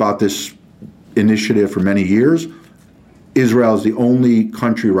 I've written about this initiative for many years. Israel is the only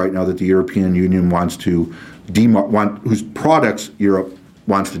country right now that the European Union wants to whose products Europe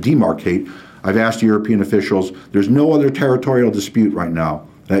wants to demarcate. I've asked European officials, there's no other territorial dispute right now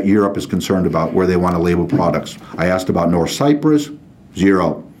that Europe is concerned about where they want to label products. I asked about North Cyprus,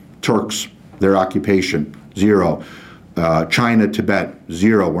 zero. Turks, their occupation, zero. China, Tibet,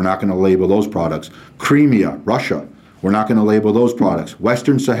 zero. We're not going to label those products. Crimea, Russia, we're not going to label those products.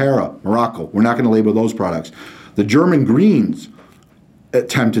 Western Sahara, Morocco, we're not going to label those products. The German Greens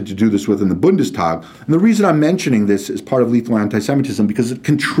attempted to do this within the Bundestag. And the reason I'm mentioning this as part of lethal anti-Semitism, because it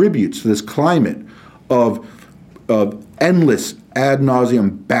contributes to this climate of endless ad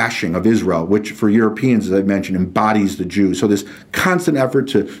nauseum bashing of Israel, which for Europeans, as I mentioned, embodies the Jew. So this constant effort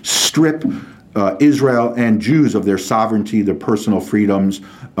to strip Israel and Jews of their sovereignty, their personal freedoms,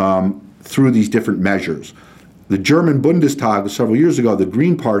 through these different measures. The German Bundestag several years ago, the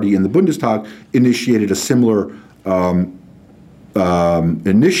Green Party in the Bundestag initiated a similar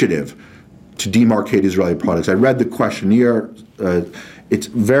initiative to demarcate Israeli products. I read the questionnaire. It's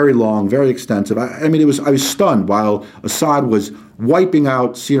very long, very extensive. I was stunned. While Assad was wiping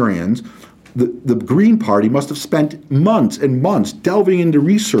out Syrians, the Green Party must have spent months and months delving into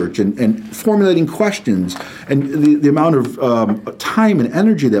research and formulating questions, and the amount of time and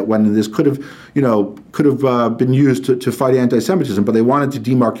energy that went into this could have been used to fight anti-Semitism, but they wanted to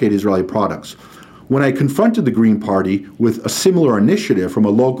demarcate Israeli products. When I confronted the Green Party with a similar initiative from a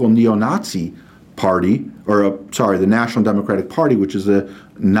local neo-Nazi party, the National Democratic Party, which is a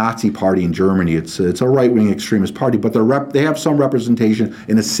Nazi party in Germany. It's a right-wing extremist party, but they have some representation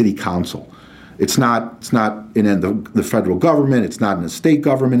in a city council. It's not in the federal government. It's not in the state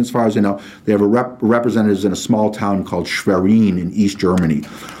government, as far as I know. They have representatives in a small town called Schwerin in East Germany.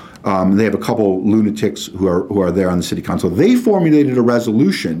 They have a couple lunatics who are there on the city council. They formulated a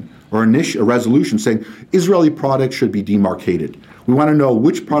resolution saying Israeli products should be demarcated. We want to know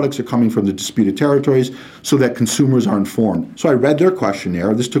which products are coming from the disputed territories so that consumers are informed. So I read their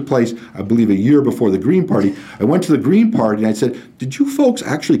questionnaire. This took place, I believe, a year before the Green Party. I went to the Green Party and I said, did you folks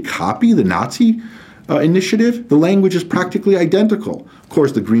actually copy the Nazi initiative? The language is practically identical. Of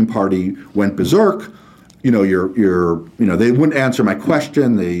course, the Green Party went berserk. They wouldn't answer my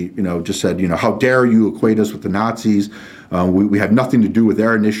question. They, just said, how dare you equate us with the Nazis? We have nothing to do with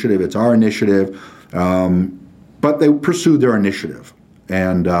their initiative. It's our initiative. But they pursued their initiative.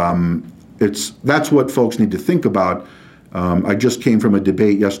 And that's what folks need to think about. I just came from a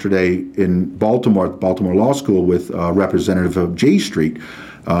debate yesterday in Baltimore, at the Baltimore Law School, with a representative of J Street.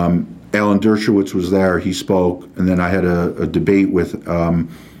 Alan Dershowitz was there. He spoke. And then I had a debate with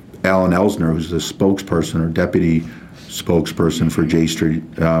Alan Elsner, who's the spokesperson or deputy spokesperson for J Street.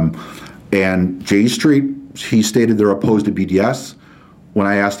 And J Street, he stated they're opposed to BDS. When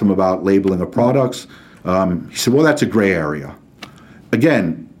I asked him about labeling of products, he said, well, that's a gray area.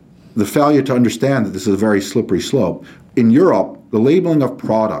 Again, the failure to understand that this is a very slippery slope. In Europe, the labeling of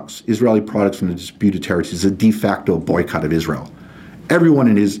products, Israeli products from the disputed territories, is a de facto boycott of Israel. Everyone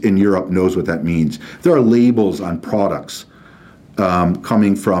in Europe knows what that means. There are labels on products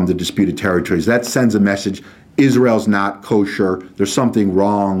coming from the disputed territories. That sends a message: Israel's not kosher. There's something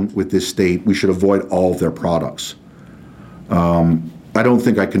wrong with this state. We should avoid all of their products. I don't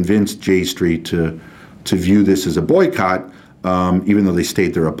think I convinced J Street to view this as a boycott, even though they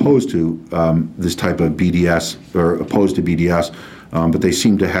state they're opposed to this type of BDS, or opposed to BDS. But they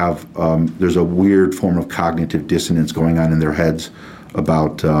seem to have, there's a weird form of cognitive dissonance going on in their heads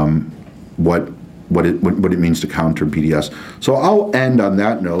about what it means to counter BDS. So I'll end on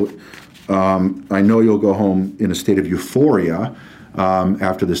that note. I know you'll go home in a state of euphoria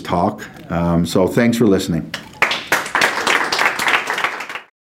after this talk. So thanks for listening.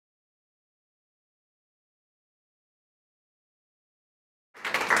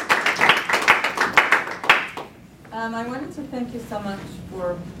 I wanted to thank you so much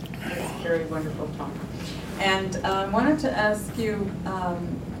for this very wonderful talk. And I wanted to ask you,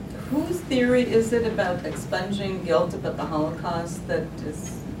 whose theory is it about expunging guilt about the Holocaust that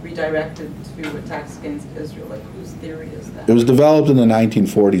is redirected to attacks against Israel? Like, whose theory is that? It was developed in the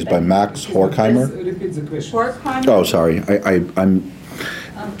 1940s by Max Horkheimer. Repeat the question. Horkheimer? Oh, sorry.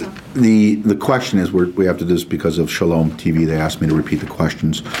 The question is, we have to do this because of Shalom TV. They asked me to repeat the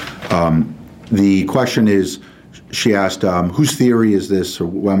questions. The question is, she asked, whose theory is this, or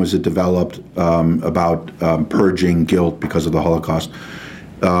when was it developed, about purging guilt because of the Holocaust?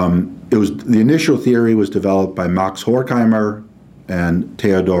 The initial theory was developed by Max Horkheimer and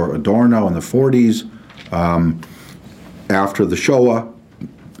Theodor Adorno in the 40s. After the Shoah,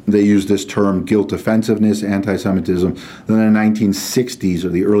 they used this term guilt offensiveness, anti-Semitism. Then in the 1960s, or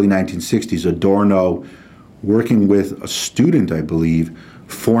the early 1960s, Adorno, working with a student, I believe,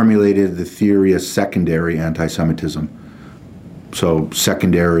 formulated the theory of secondary anti-Semitism. So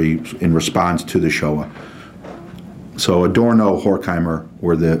secondary in response to the Shoah. So Adorno, Horkheimer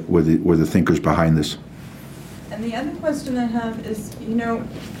were the thinkers behind this. And the other question I have is,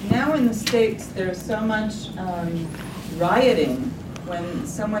 now in the States there's so much rioting when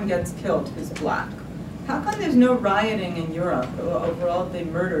someone gets killed who's black. How come there's no rioting in Europe over all the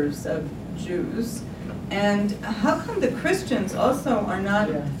murders of Jews? And how come the Christians also are not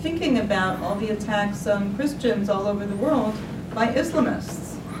thinking about all the attacks on Christians all over the world by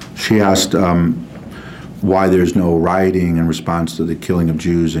Islamists? She asked why there's no rioting in response to the killing of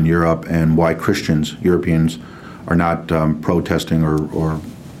Jews in Europe, and why Europeans, are not protesting or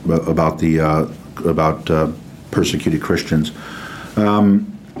about persecuted Christians.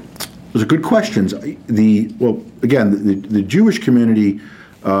 Those are good questions. The Jewish community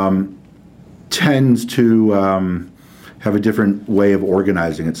tends to have a different way of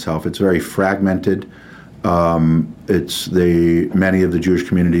organizing itself. It's very fragmented. Many of the Jewish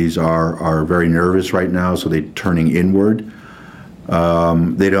communities are very nervous right now, so they're turning inward.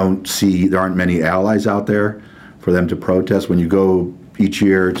 There aren't many allies out there for them to protest. When you go each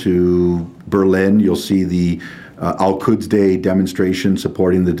year to Berlin, you'll see the Al-Quds Day demonstration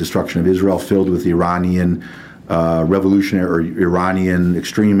supporting the destruction of Israel, filled with Iranian revolutionary or Iranian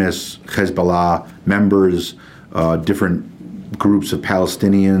extremists, Hezbollah members, different groups of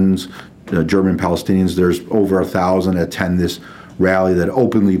Palestinians, German Palestinians. There's over 1,000 attend this rally that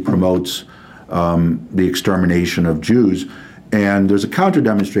openly promotes the extermination of Jews. And there's a counter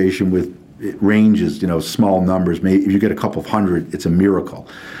demonstration with, it ranges, small numbers. Maybe if you get a couple of hundred, it's a miracle.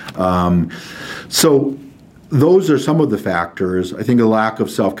 So those are some of the factors. I think a lack of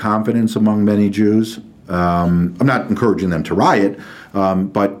self-confidence among many Jews. I'm not encouraging them to riot,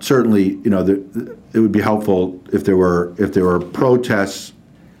 but certainly, it would be helpful if there were protests,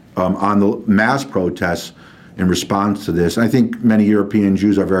 on the mass protests in response to this. I think many European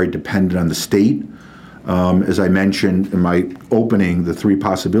Jews are very dependent on the state. As I mentioned in my opening, the three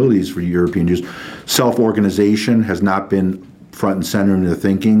possibilities for European Jews: self-organization has not been front and center in their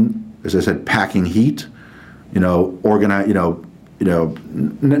thinking. As I said, packing heat, organize, I'm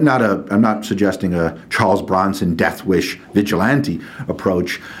not suggesting a Charles Bronson death wish vigilante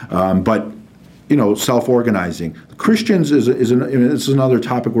approach, but self-organizing. Christians is another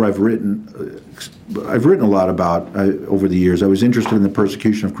topic where I've written a lot about over the years. I was interested in the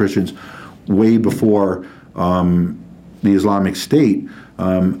persecution of Christians way before the Islamic State.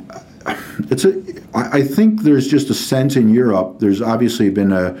 I think there's just a sense in Europe. There's obviously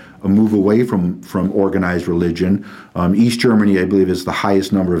been a move away from organized religion. East Germany, I believe, is the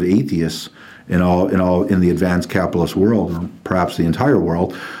highest number of atheists in the advanced capitalist world, or perhaps the entire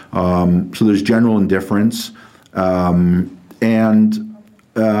world. So there's general indifference, and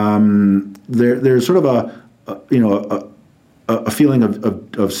there's sort of a feeling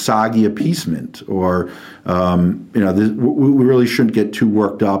of soggy appeasement, or we really shouldn't get too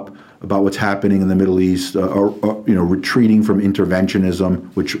worked up about what's happening in the Middle East, or retreating from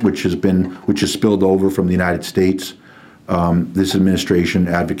interventionism, which has spilled over from the United States. This administration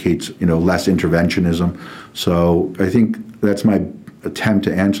advocates less interventionism. So I think that's my attempt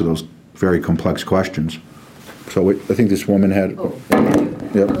to answer those very complex questions. So I think this woman had. Oh, thank you.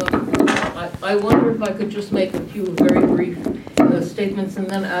 Yep. I wonder if I could just make a few very brief statements and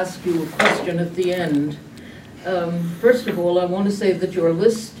then ask you a question at the end. First of all, I want to say that your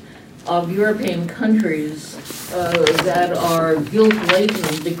list of European countries that are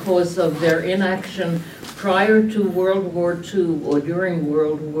guilt-laden because of their inaction prior to World War II or during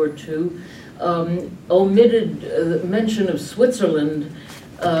World War II omitted mention of Switzerland.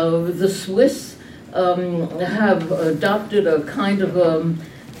 The Swiss have adopted a kind of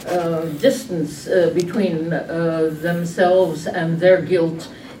distance between themselves and their guilt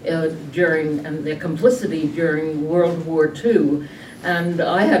and their complicity during World War II. And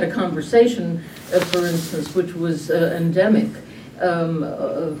I had a conversation, for instance, which was endemic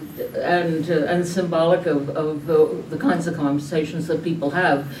and symbolic of the kinds of conversations that people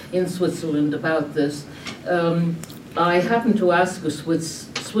have in Switzerland about this. I happened to ask a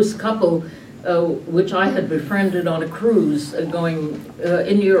Swiss couple, which I had befriended on a cruise going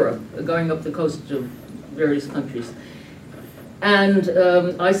in Europe, going up the coast of various countries. And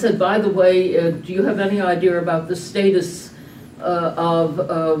I said, by the way, do you have any idea about the status of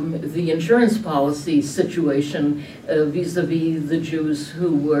the insurance policy situation vis-a-vis the Jews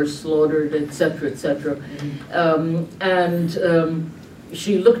who were slaughtered, et cetera, et cetera?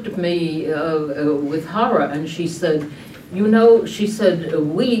 She looked at me with horror, and she said, she said,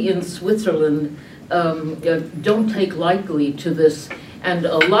 we in Switzerland don't take lightly to this, and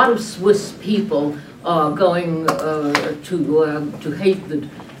a lot of Swiss people are going to hate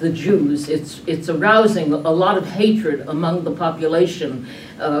the Jews. It's arousing a lot of hatred among the population,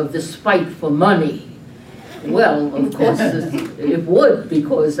 this fight for money. Well, of course, it would,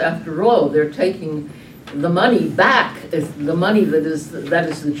 because after all, they're taking the money back. The money that is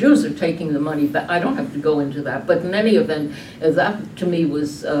the Jews are taking the money back. I don't have to go into that, but in any event, that to me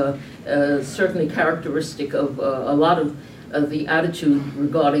was certainly characteristic of a lot of the attitude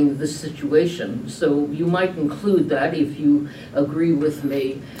regarding this situation. So you might include that if you agree with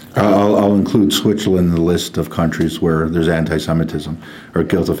me. I'll include Switzerland in the list of countries where there's anti-Semitism or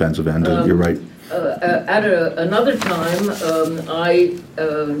guilt offensive anti. You're right. At another time, I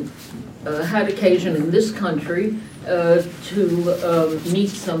had occasion in this country to meet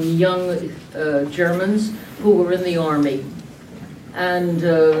some young Germans who were in the army. And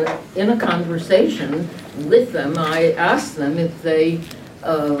in a conversation with them, I asked them if they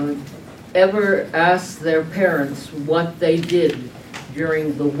ever asked their parents what they did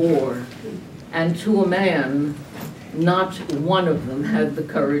during the war. And to a man, not one of them had the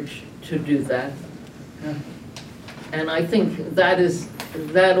courage to do that. And I think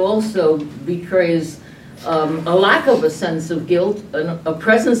that also betrays a lack of a sense of guilt, a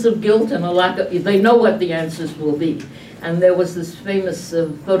presence of guilt, and a lack of, they know what the answers will be. And there was this famous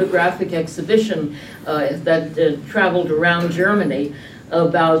photographic exhibition that traveled around Germany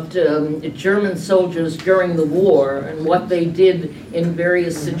about German soldiers during the war and what they did in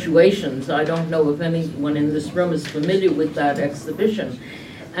various situations. I don't know if anyone in this room is familiar with that exhibition.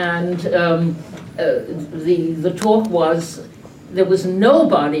 And the talk was, there was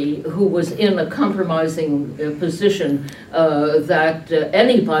nobody who was in a compromising position that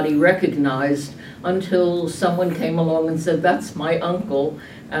anybody recognized until someone came along and said, "That's my uncle,"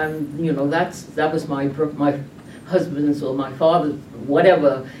 and you know, that was my husband's or my father's,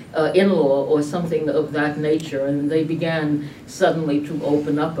 whatever, in-law or something of that nature, and they began suddenly to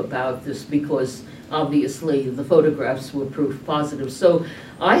open up about this because obviously the photographs were proof positive. So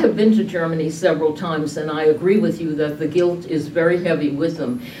I have been to Germany several times, and I agree with you that the guilt is very heavy with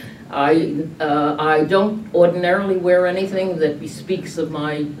them. I don't ordinarily wear anything that bespeaks of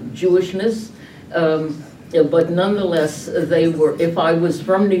my Jewishness, but nonetheless, they were, if I was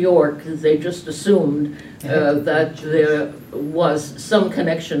from New York, they just assumed that there was some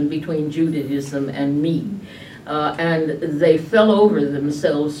connection between Judaism and me. And they fell over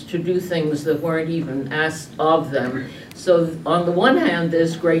themselves to do things that weren't even asked of them. So on the one hand,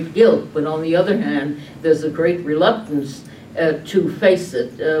 there's great guilt, but on the other hand, there's a great reluctance to face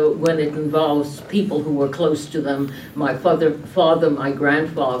it when it involves people who were close to them, my father, my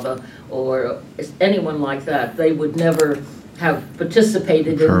grandfather, or anyone like that. They would never have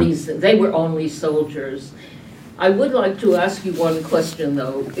participated in these. They were only soldiers. I would like to ask you one question,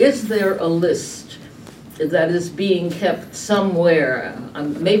 though. Is there a list that is being kept somewhere,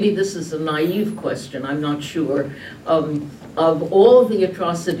 maybe this is a naive question, I'm not sure, of all the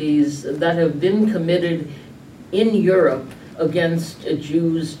atrocities that have been committed in Europe against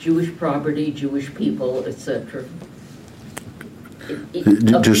Jews, Jewish property, Jewish people, etc.?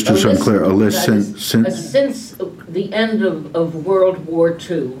 Just so I'm clear, a list since the end of World War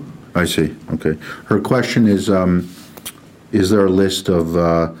II. I see, okay. Her question is there a list of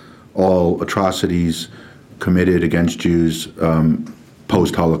all atrocities committed against Jews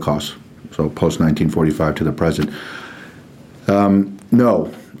post-Holocaust, so post-1945 to the present?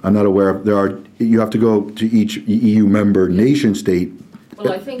 No, I'm not aware of. There are. You have to go to each EU member nation state.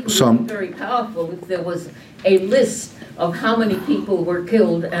 Well, I think it would be very powerful if there was a list of how many people were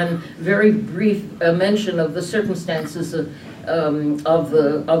killed and very brief mention of the circumstances of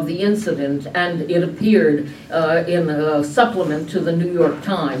the incident, and it appered in a supplement to the New York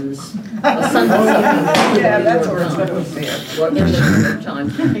Times, a Sunday supplement to the New York Times, or in the New York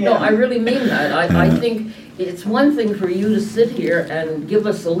Times. No, I really mean that. I think it's one thing for you to sit here and give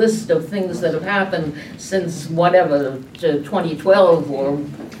us a list of things that have happened since whatever, 2012 or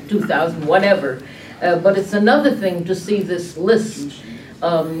 2000, whatever. But it's another thing to see this list.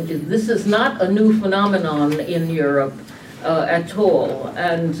 This is not a new phenomenon in Europe at all,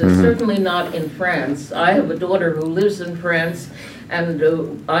 and certainly not in France. I have a daughter who lives in France, and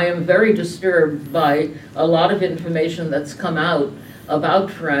I am very disturbed by a lot of information that's come out about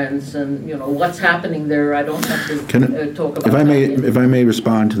France and, you know, what's happening there. I don't have to talk about if I may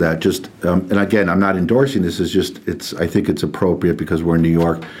respond to that, just and again, I'm not endorsing this. It's just I think it's appropriate because we're in New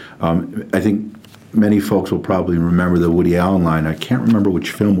York. I think many folks will probably remember the Woody Allen line. I can't remember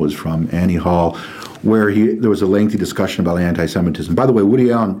which film it was from, Annie Hall, where there was a lengthy discussion about anti-Semitism. By the way,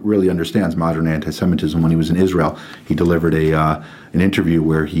 Woody Allen really understands modern anti-Semitism. When he was in Israel, he delivered an interview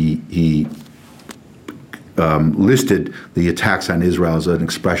where he listed the attacks on Israel as an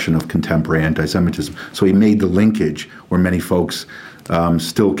expression of contemporary anti-Semitism. So he made the linkage where many folks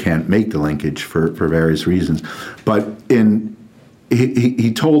still can't make the linkage for various reasons. But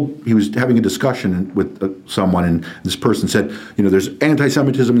he was having a discussion with someone, and this person said, you know, there's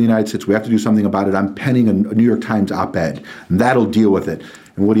anti-Semitism in the United States. We have to do something about it. I'm penning a New York Times op-ed, and that'll deal with it.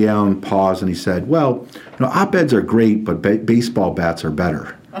 And Woody Allen paused and he said, well, you know, op-eds are great, but baseball bats are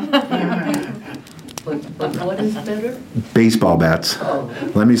better. But what is better? Baseball bats. Oh.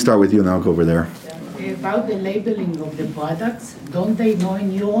 Let me start with you and then I'll go over there. About the labeling of the products, don't they know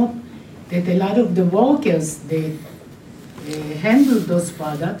in Europe that a lot of the workers that handle those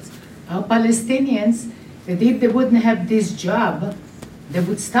products are Palestinians that if they wouldn't have this job, they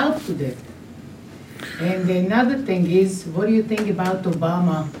would starve to death. And another thing is, what do you think about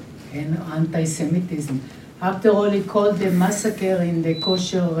Obama and anti-Semitism? After all, he called the massacre in the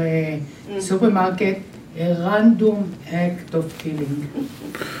kosher supermarket a random act of killing.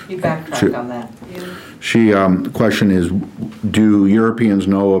 He backtracked on that. The question is, do Europeans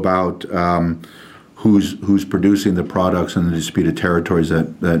know about who's producing the products in the disputed territories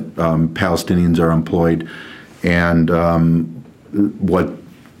that Palestinians are employed, and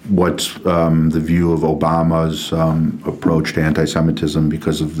what's the view of Obama's approach to anti-Semitism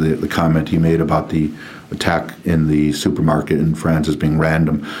because of the comment he made about the attack in the supermarket in France as being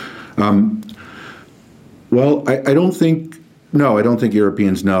random? Well, I don't think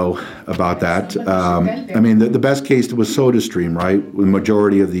Europeans know about that. I mean, the best case was SodaStream, right? The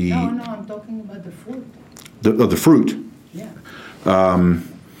majority of the... No, I'm talking about the fruit. The fruit. Yeah.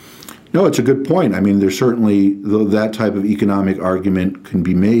 No, it's a good point. I mean, there's certainly that type of economic argument can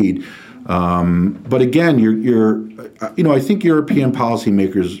be made. But again, I think European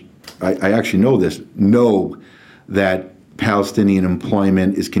policymakers, I actually know this, know that Palestinian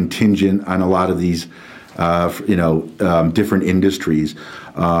employment is contingent on a lot of these different industries.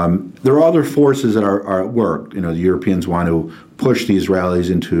 There are other forces that are at work. The Europeans want to push the Israelis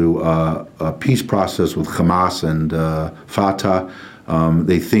into a peace process with Hamas and Fatah.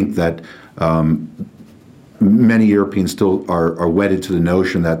 They think that many Europeans still are wedded to the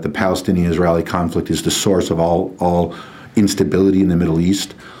notion that the Palestinian-Israeli conflict is the source of all instability in the Middle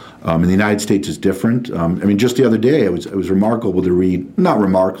East. In the United States, it's different. I mean, just the other day, it was remarkable to read. Not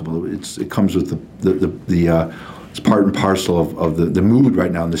remarkable. It comes with it's part and parcel of the mood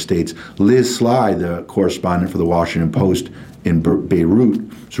right now in the States. Liz Sly, the correspondent for the Washington Post in Beirut,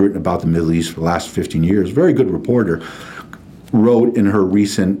 has written about the Middle East for the last 15 years. Very good reporter. Wrote in her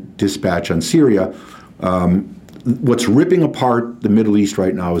recent dispatch on Syria, what's ripping apart the Middle East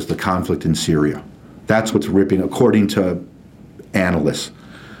right now is the conflict in Syria. That's what's ripping, according to analysts.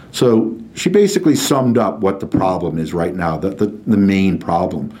 So she basically summed up what the problem is right now, the main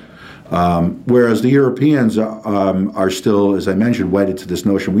problem. Whereas the Europeans are still, as I mentioned, wedded to this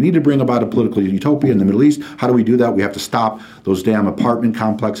notion, we need to bring about a political utopia in the Middle East. How do we do that? We have to stop those damn apartment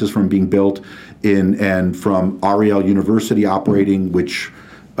complexes from being built and from Ariel University operating, which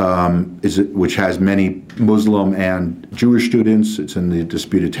has many Muslim and Jewish students. It's in the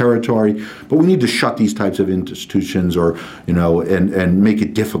disputed territory. But we need to shut these types of institutions and make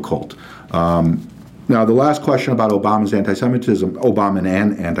it difficult. Now, the last question about Obama and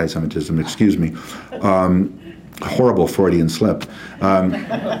anti-Semitism, excuse me. Horrible Freudian slip. No,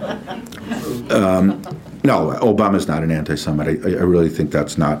 Obama's not an anti-Semite. I really think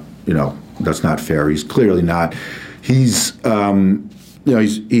that's not fair. He's clearly not. He's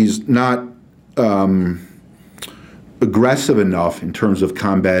not aggressive enough in terms of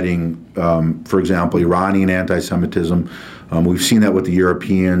combating, for example, Iranian anti-Semitism. We've seen that with the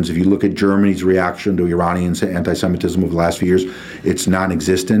Europeans. If you look at Germany's reaction to Iranian anti-Semitism over the last few years, it's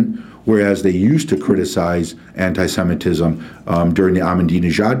non-existent. Whereas they used to criticize anti-Semitism during the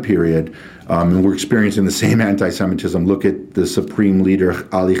Ahmadinejad period, and we're experiencing the same anti-Semitism. Look at the Supreme Leader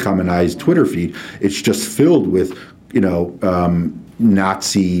Ali Khamenei's Twitter feed. It's just filled with,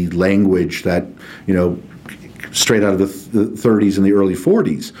 Nazi language that, straight out of the 30s and the early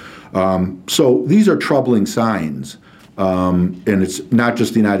 40s. So these are troubling signs. And it's not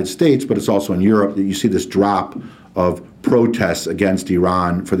just the United States, but it's also in Europe that you see this drop of protests against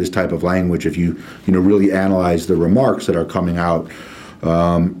Iran for this type of language if you really analyze the remarks that are coming out.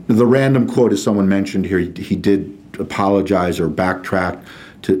 The random quote, as someone mentioned here, he did apologize or backtrack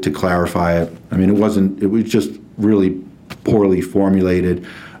to clarify it. I mean, it was just really poorly formulated.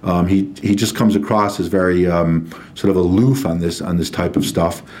 He just comes across as very sort of aloof on this type of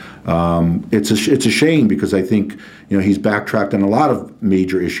stuff. It's a shame because I think he's backtracked on a lot of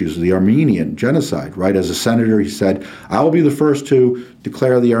major issues. The Armenian genocide, right? As a senator, he said, "I will be the first to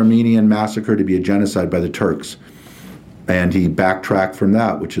declare the Armenian massacre to be a genocide by the Turks," and he backtracked from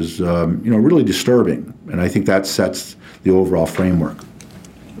that, which is really disturbing. And I think that sets the overall framework.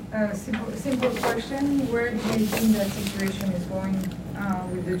 Simple question. Where do you think that situation is going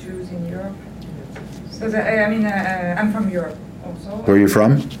with the Jews in Europe? So I'm from Europe also. Where are you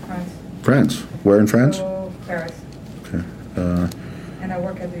from? France. France. Where in France? So, Paris. Okay. And I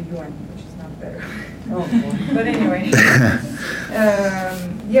work at the UN, which is not better. Oh, But anyway,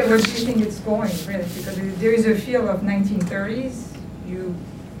 where do you think it's going, really? Because there is a feel of 1930s.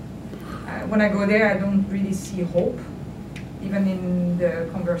 When I go there, I don't really see hope. Even in the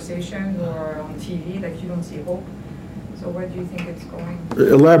conversation or on TV, you don't see hope. So where do you think it's going?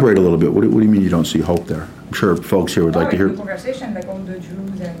 Elaborate a little bit. What do you mean you don't see hope there? I'm sure folks here would like to hear. The conversation, like all the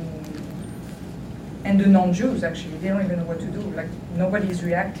Jews and the non-Jews, actually, they don't even know what to do. Like nobody's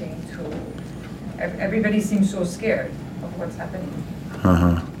reacting to. Everybody seems so scared of what's happening.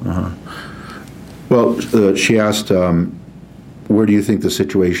 Well, she asked, where do you think the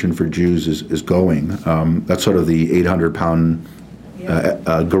situation for Jews is going? That's sort of the 800-pound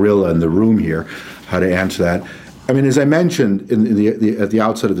gorilla in the room here. How to answer that? I mean, as I mentioned at the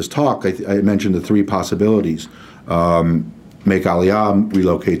outset of this talk, I mentioned the three possibilities: make Aliyah,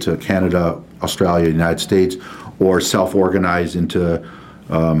 relocate to Canada, Australia, United States, or self-organize into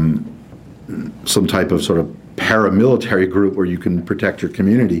some type of sort of paramilitary group where you can protect your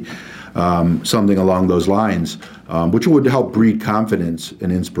community, something along those lines, which would help breed confidence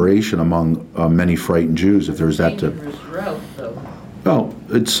and inspiration among many frightened Jews, if there's that. Well,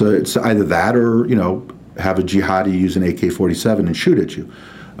 it's either that or, have a jihadi use an AK-47 and shoot at you,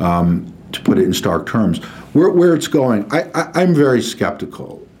 to put it in stark terms. Where it's going, I'm very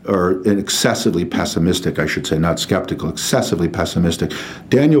skeptical, or excessively pessimistic, I should say, not skeptical, excessively pessimistic.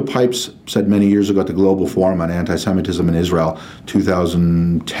 Daniel Pipes said many years ago at the Global Forum on Anti-Semitism in Israel,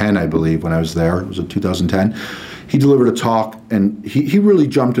 2010, I believe, when I was there. Was it 2010? He delivered a talk, and he really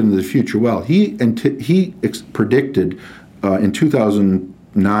jumped into the future well. He predicted in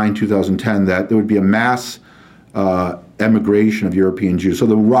 2009, 2010, that there would be a mass emigration of European Jews. So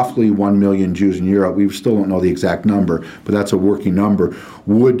the roughly 1 million Jews in Europe, we still don't know the exact number, but that's a working number,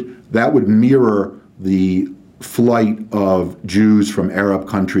 that would mirror the flight of Jews from Arab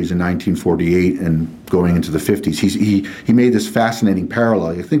countries in 1948 and going into the 50s. He made this fascinating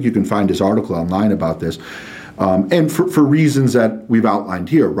parallel. I think you can find his article online about this. And for reasons that we've outlined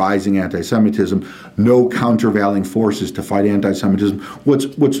here: rising anti-Semitism, no countervailing forces to fight anti-Semitism.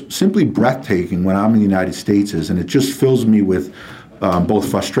 What's simply breathtaking when I'm in the United States is, and it just fills me with both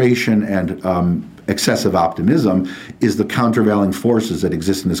frustration and excessive optimism, is the countervailing forces that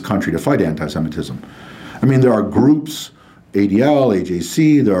exist in this country to fight anti-Semitism. I mean, there are groups, ADL,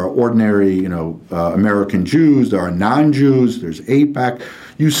 AJC, there are ordinary, American Jews, there are non-Jews, there's AIPAC.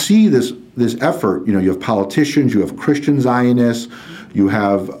 You see this effort, you have politicians, you have Christian Zionists, you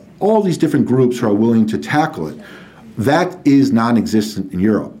have all these different groups who are willing to tackle it. That is non-existent in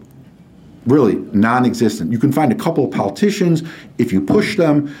Europe. Really non-existent. You can find a couple of politicians if you push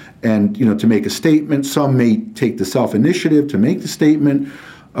them and, to make a statement. Some may take the self-initiative to make the statement.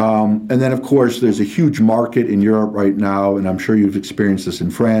 And then, of course, there's a huge market in Europe right now, and I'm sure you've experienced this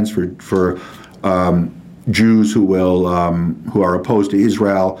in France, for Jews who are opposed to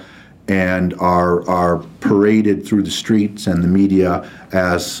Israel and are paraded through the streets and the media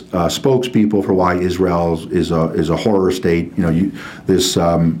as spokespeople for why Israel is a horror state.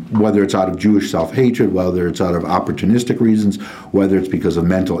 Whether it's out of Jewish self-hatred, whether it's out of opportunistic reasons, whether it's because of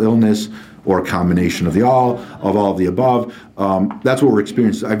mental illness, or a combination of all of the above. That's what we're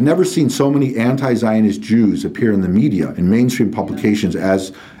experiencing. I've never seen so many anti-Zionist Jews appear in the media, in mainstream publications,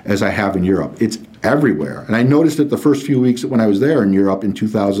 as I have in Europe. It's everywhere. And I noticed it the first few weeks when I was there in Europe in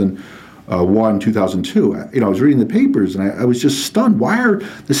 2001, 2002. I was reading the papers and I was just stunned. Why are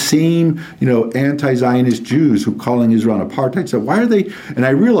the same, anti-Zionist Jews who calling Israel an apartheid state, why are they? And I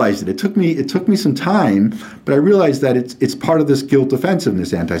realized it took me some time, but I realized that it's part of this guilt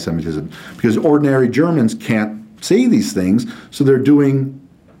offensiveness, anti-Semitism, because ordinary Germans can't say these things, so they're doing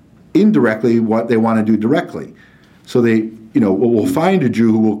indirectly what they want to do directly. So they, will find a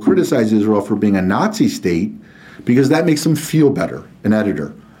Jew who will criticize Israel for being a Nazi state because that makes them feel better, an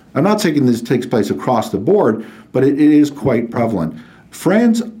editor. I'm not saying this takes place across the board, but it is quite prevalent.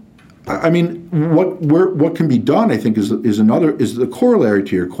 France, I mean, what can be done, I think, is the corollary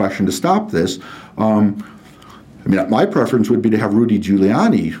to your question to stop this. My preference would be to have Rudy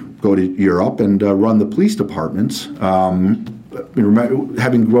Giuliani go to Europe and run the police departments.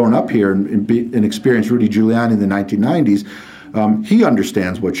 Having grown up here and experienced Rudy Giuliani in the 1990s, he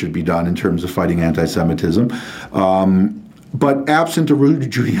understands what should be done in terms of fighting anti-Semitism. But absent of Rudy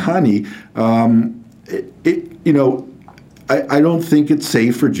Giuliani, I don't think it's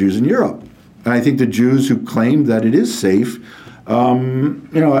safe for Jews in Europe. And I think the Jews who claim that it is safe,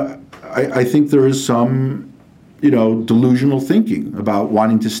 I think there is some, delusional thinking about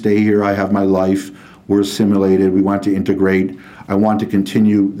wanting to stay here. I have my life. We're assimilated. We want to integrate. I want to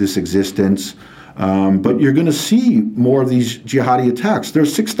continue this existence. But you're going to see more of these jihadi attacks.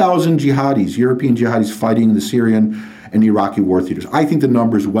 There's 6,000 jihadis, European jihadis, fighting the Syrian and Iraqi war theaters. I think the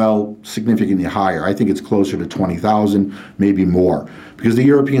number is significantly higher. I think it's closer to 20,000, maybe more. Because the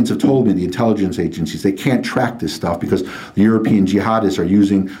Europeans have told me, the intelligence agencies, they can't track this stuff because the European jihadists are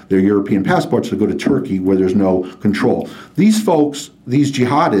using their European passports to go to Turkey where there's no control. These folks, these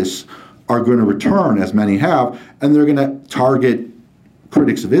jihadists, are going to return, as many have, and they're going to target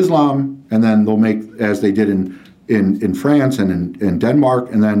critics of Islam, and then they'll make, as they did in France and in Denmark,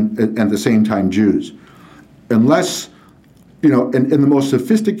 and then at the same time Jews. Unless, and the most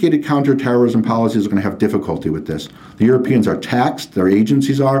sophisticated counterterrorism policies are going to have difficulty with this. The Europeans are taxed, their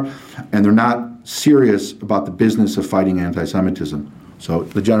agencies are, and they're not serious about the business of fighting anti-Semitism. So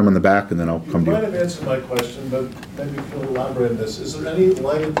the gentleman in the back, and then I'll come to you. You might have answered my question, but maybe you can elaborate on this. Is there any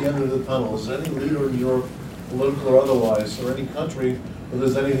light at the end of the tunnel? Is there any leader in Europe, political or otherwise, or any country where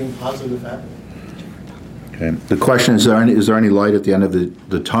there's anything positive happening? Okay. The question is there any light at the end of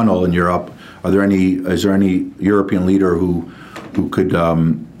the tunnel in Europe? Is there any European leader who could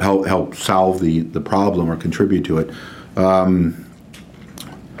help solve the problem or contribute to it?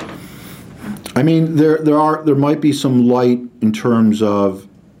 There might be some light in terms of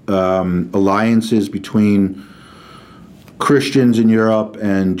alliances between Christians in Europe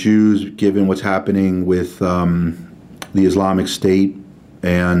and Jews, given what's happening with the Islamic State,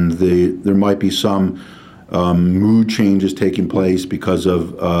 and there might be some mood changes taking place because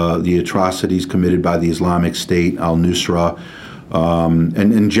of the atrocities committed by the Islamic State, al-Nusra,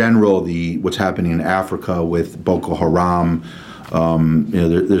 and in general what's happening in Africa with Boko Haram.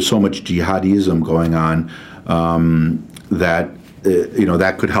 There's so much jihadism going on that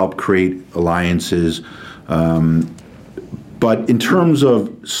that could help create alliances. But in terms of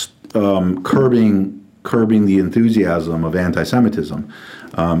curbing the enthusiasm of anti-Semitism,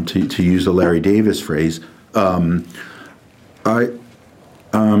 to use the Larry Davis phrase, I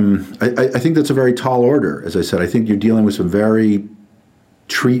think that's a very tall order. As I said, I think you're dealing with some very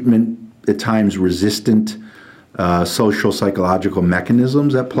treatment, at times resistant, social psychological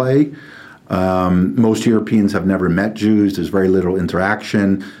mechanisms at play. Most Europeans have never met Jews. There's very little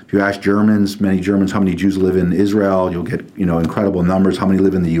interaction. If you ask many Germans, how many Jews live in Israel, you'll get incredible numbers. How many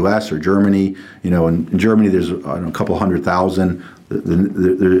live in the U.S. or Germany? In Germany, there's a couple 100,000.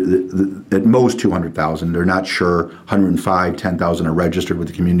 At most 200,000. They're not sure. 105, 10,000 are registered with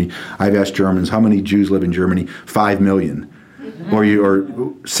the community. I've asked Germans, how many Jews live in Germany? 5 million. Or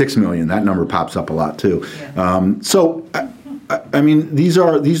 6 million. That number pops up a lot too. These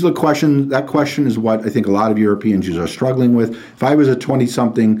are the questions. That question is what I think a lot of European Jews are struggling with. If I was a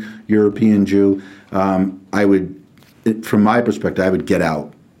 20-something European Jew, I would, from my perspective, I would get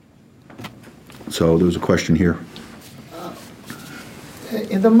out. So there was a question here.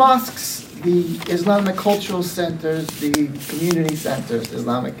 In the mosques, the Islamic cultural centers, the community centers,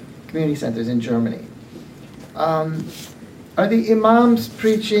 Islamic community centers in Germany, are the imams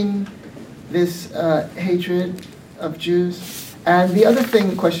preaching this hatred of Jews? And the other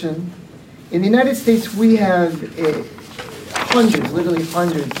question, in the United States we have literally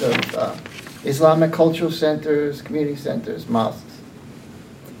hundreds of Islamic cultural centers, community centers, mosques,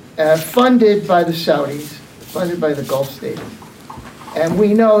 funded by the Saudis, funded by the Gulf states. And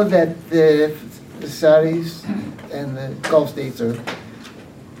we know that the Saudis and the Gulf states are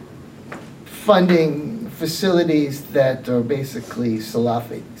funding facilities that are basically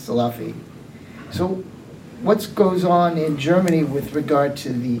Salafi. So what goes on in Germany with regard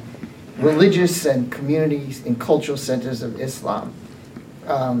to the religious and communities and cultural centers of Islam?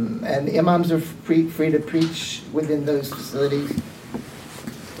 And the imams are free to preach within those facilities?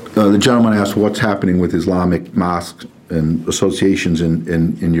 The gentleman asked what's happening with Islamic mosques and associations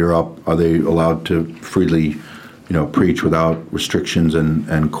in Europe. Are they allowed to freely, preach without restrictions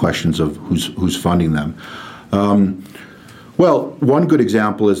and questions of who's funding them? Well, one good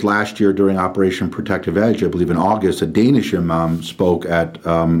example is last year during Operation Protective Edge, I believe in August, a Danish imam spoke at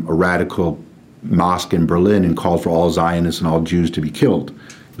a radical mosque in Berlin and called for all Zionists and all Jews to be killed.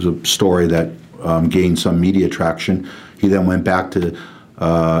 It was a story that gained some media traction. He then went back to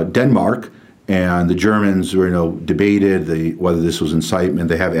Denmark, and the Germans debated whether this was incitement.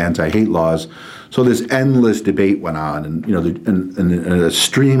 They have anti-hate laws. So this endless debate went on, and a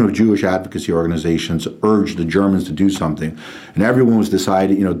stream of Jewish advocacy organizations urged the Germans to do something, and everyone was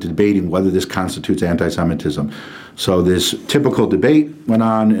debating whether this constitutes anti-Semitism. So this typical debate went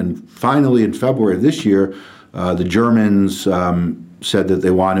on, and finally in February of this year, the Germans said that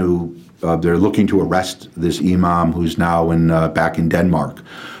they're looking to arrest this imam who's now back in Denmark.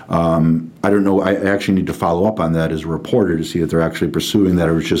 I don't know, I actually need to follow up on that as a reporter to see if they're actually pursuing that,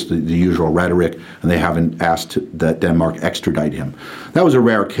 or it's just the usual rhetoric and they haven't asked that Denmark extradite him. That was a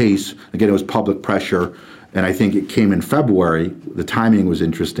rare case. Again, it was public pressure, and I think it came in February. The timing was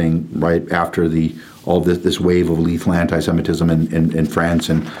interesting, right after this wave of lethal anti-Semitism in France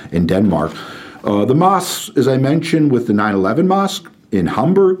and in Denmark. The mosques, as I mentioned, with the 9/11 mosque in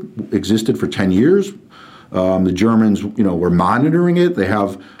Hamburg, existed for 10 years. The Germans, were monitoring it. They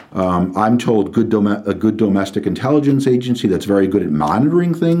have, I'm told, a good domestic intelligence agency that's very good at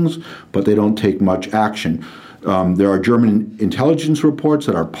monitoring things, but they don't take much action. There are German intelligence reports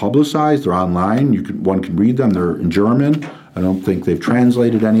that are publicized. They're online. One can read them. They're in German. I don't think they've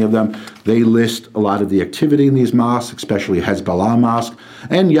translated any of them. They list a lot of the activity in these mosques, especially Hezbollah mosque.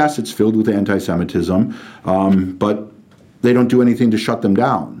 And yes, it's filled with anti-Semitism, but they don't do anything to shut them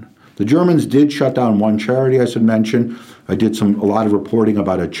down. The Germans did shut down one charity I should mention. I did a lot of reporting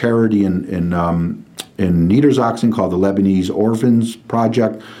about a charity in Niedersachsen called the Lebanese Orphans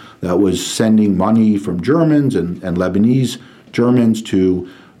Project that was sending money from Germans and Lebanese Germans to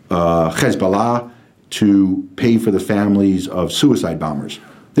Hezbollah to pay for the families of suicide bombers.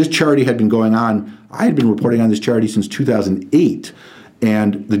 This charity had been going on, I had been reporting on this charity since 2008,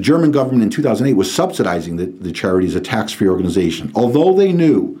 and the German government in 2008 was subsidizing the charity as a tax-free organization, although they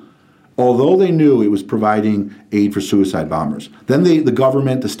knew it was providing aid for suicide bombers. Then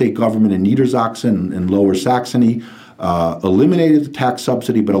the state government in Niedersachsen and Lower Saxony eliminated the tax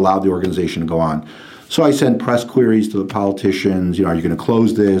subsidy but allowed the organization to go on. So I sent press queries to the politicians, are you going to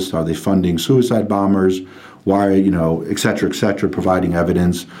close this? Are they funding suicide bombers? Why, et cetera, providing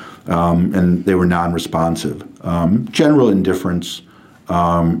evidence, and they were non-responsive. General indifference.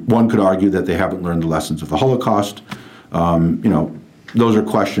 One could argue that they haven't learned the lessons of the Holocaust. Those are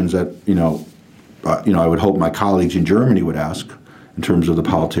questions that, I would hope my colleagues in Germany would ask in terms of the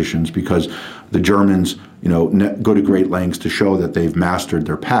politicians, because the Germans, go to great lengths to show that they've mastered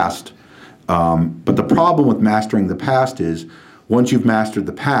their past. But the problem with mastering the past is, once you've mastered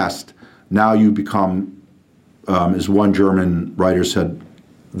the past, now you become, as one German writer said,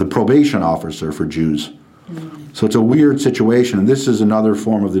 the probation officer for Jews. So it's a weird situation, and this is another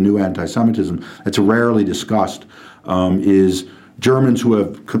form of the new anti-Semitism that's rarely discussed, is Germans who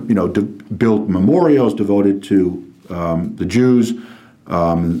have, built memorials devoted to the Jews,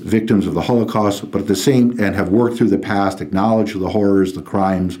 victims of the Holocaust, but and have worked through the past, acknowledged the horrors, the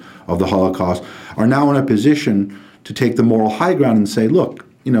crimes of the Holocaust, are now in a position to take the moral high ground and say, look,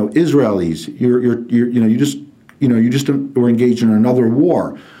 Israelis, you just were engaged in another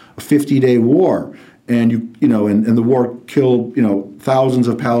war, a 50-day war, and and the war killed thousands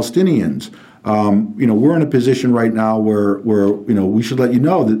of Palestinians. We're in a position right now where we should let you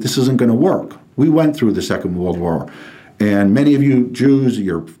know that this isn't going to work. We went through the Second World War. And many of you Jews,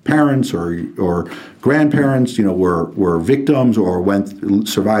 your parents or grandparents, were victims or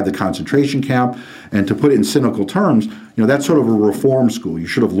survived the concentration camp. And to put it in cynical terms, that's sort of a reform school. You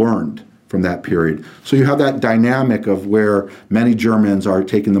should have learned from that period. So you have that dynamic of where many Germans are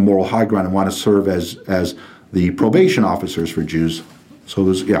taking the moral high ground and want to serve as the probation officers for Jews. So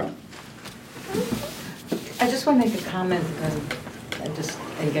I just want to make a comment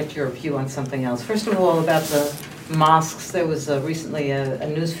and get your view on something else. First of all, about the mosques, there was recently a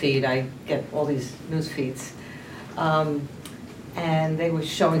news feed. I get all these news feeds. And they were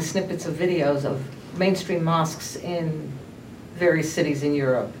showing snippets of videos of mainstream mosques in various cities in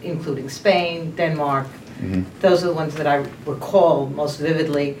Europe, including Spain, Denmark. Mm-hmm. Those are the ones that I recall most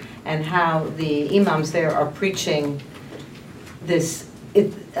vividly, and how the imams there are preaching this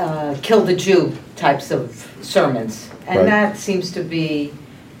kill the Jew types of sermons. And right. That seems to be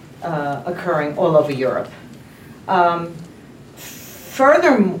occurring all over Europe.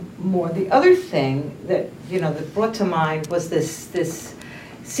 Furthermore, the other thing that that brought to mind was this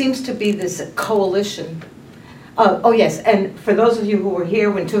seems to be this coalition. Oh yes, and for those of you who were here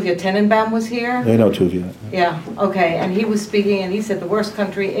when Tuvia Tenenbaum was here. I know Tuvia. Yeah, okay, and he was speaking, and he said the worst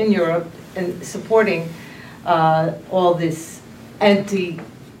country in Europe in supporting all this anti-Semitic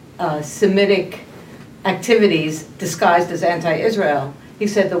activities disguised as anti-Israel. He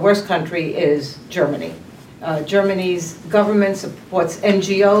said the worst country is Germany. Germany's government supports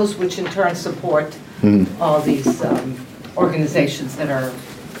NGOs, which in turn support all these organizations that are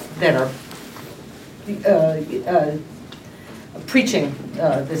preaching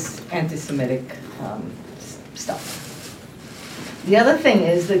this anti-Semitic stuff. The other thing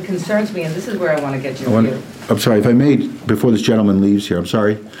is that concerns me, and this is where I want to get your view. I'm sorry, if I may, before this gentleman leaves here, I'm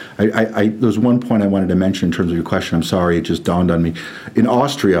sorry. There's one point I wanted to mention in terms of your question. I'm sorry, it just dawned on me. In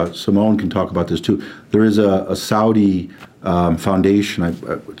Austria, Simone can talk about this too, there is a Saudi foundation.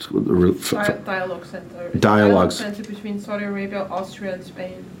 Dialogue Center. Dialogue Center between Saudi Arabia, Austria, and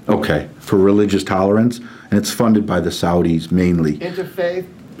Spain. Okay, for religious tolerance, and it's funded by the Saudis mainly. Interfaith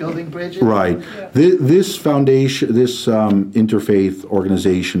building bridges? Right. This foundation, this interfaith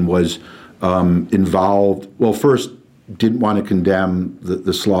organization was involved, well, first, didn't want to condemn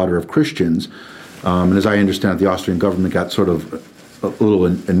the slaughter of Christians. And as I understand it, the Austrian government got sort of a little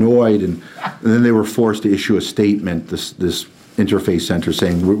annoyed, and then they were forced to issue a statement, this interfaith center,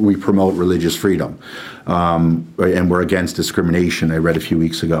 saying we promote religious freedom and we're against discrimination, I read a few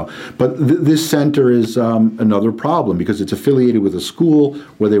weeks ago. But this center is another problem because it's affiliated with a school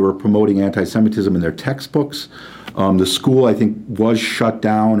where they were promoting anti-Semitism in their textbooks. The school, I think, was shut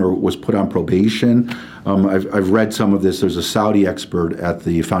down or was put on probation. I've read some of this. There's a Saudi expert at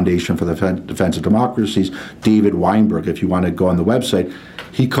the Foundation for the Defense of Democracies, David Weinberg. If you want to go on the website,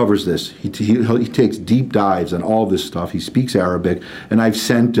 he covers this. He takes deep dives on all this stuff. He speaks Arabic, and I've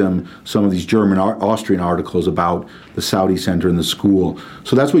sent him some of these German, Austrian articles about the Saudi center and the school.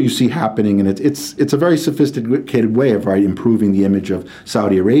 So that's what you see happening, and it's a very sophisticated way of improving the image of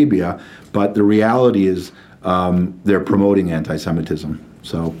Saudi Arabia. But the reality is they're promoting anti-Semitism.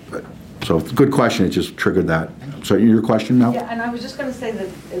 So good question. It just triggered that. So your question now? Yeah, and I was just going to say that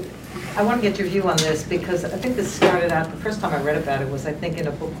I want to get your view on this because I think this started out, the first time I read about it was, I think, in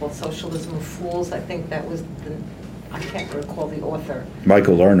a book called Socialism of Fools. I think that was, I can't recall the author.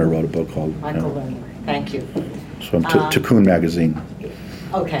 Michael Lerner wrote a book called. Michael Lerner, thank you. It's from Tikkun magazine.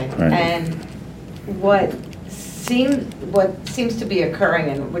 Okay, Right. And what seems to be occurring,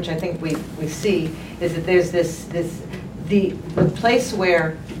 and which I think we see, is that there's the place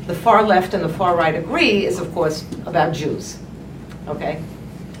where the far left and the far right agree is, of course, about Jews, okay?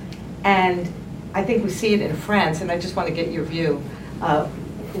 And I think we see it in France, and I just want to get your view.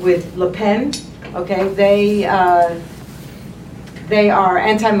 With Le Pen, okay, they are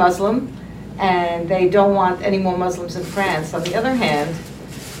anti-Muslim, and they don't want any more Muslims in France. On the other hand,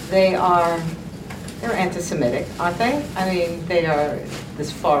 they're anti-Semitic, aren't they? I mean, they are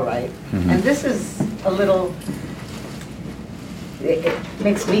this far right. Mm-hmm. And this is a little, it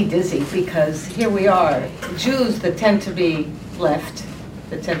makes me dizzy because here we are, Jews that tend to be left,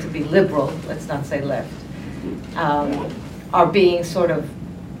 that tend to be liberal, let's not say left, are being sort of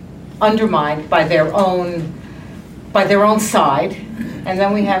undermined by their own side. And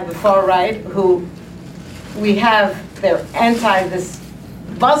then we have the far right who they're anti this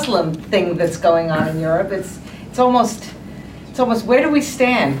Muslim thing that's going on in Europe. It's almost where do we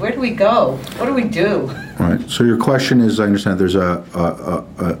stand? Where do we go? What do we do? Right. So your question is, I understand there's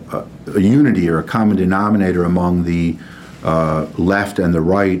a unity or a common denominator among the left and the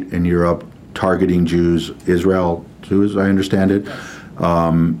right in Europe targeting Jews, Israel too, as I understand it.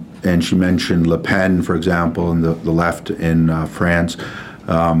 And she mentioned Le Pen, for example, and the left in France.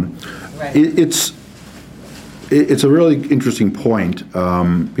 Right. It's a really interesting point,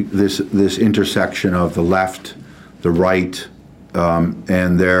 this intersection of the left, the right,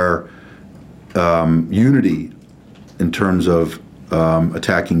 and their unity in terms of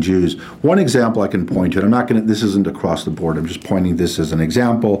attacking Jews. One example I can point to, this isn't across the board, I'm just pointing this as an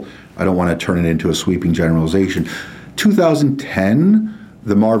example. I don't want to turn it into a sweeping generalization. 2010,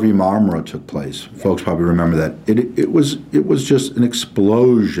 the Mavi Marmara took place. Folks probably remember that. It was just an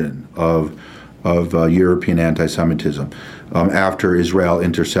explosion of European anti-Semitism after Israel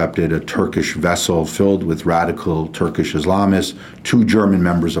intercepted a Turkish vessel filled with radical Turkish Islamists, 2 German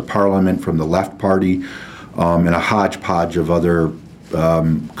members of parliament from the left party, and a hodgepodge of other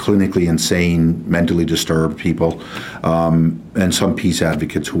clinically insane, mentally disturbed people, and some peace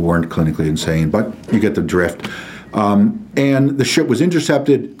advocates who weren't clinically insane, but you get the drift. And the ship was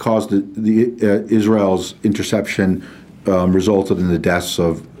intercepted, caused Israel's interception resulted in the deaths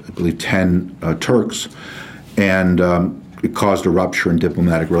of, I believe, 10 Turks, and it caused a rupture in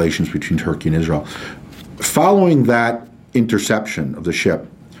diplomatic relations between Turkey and Israel. Following that interception of the ship,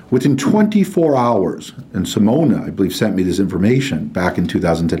 within 24 hours, and Simona, I believe, sent me this information back in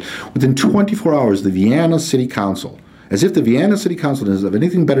 2010, within 24 hours, the Vienna City Council, as if the Vienna City Council doesn't have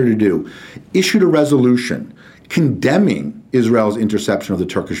anything better to do, issued a resolution condemning Israel's interception of the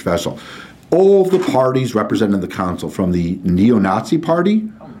Turkish vessel. All of the parties represented in the council, from the neo-Nazi party,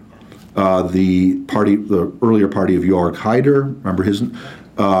 the earlier party of Jörg Haider, remember his,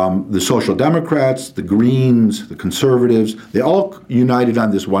 the Social Democrats, the Greens, the Conservatives, they all united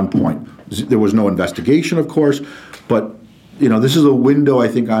on this one point. There was no investigation, of course, but this is a window, I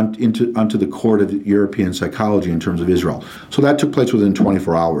think, onto the court of European psychology in terms of Israel. So that took place within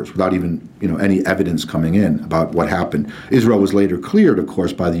 24 hours without even, any evidence coming in about what happened. Israel was later cleared, of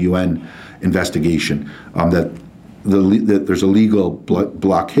course, by the UN investigation that there's a legal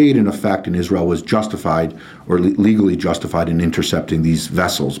blockade in effect, and Israel was justified or legally justified in intercepting these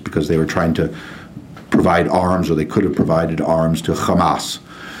vessels because they were trying to provide arms, or they could have provided arms to Hamas.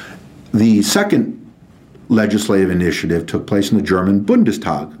 The second legislative initiative took place in the German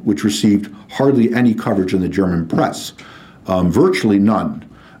Bundestag, which received hardly any coverage in the German press, virtually none.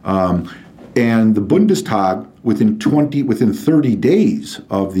 And the Bundestag, within 30 days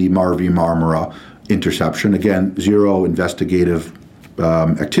of the Mavi Marmara interception, again, zero investigative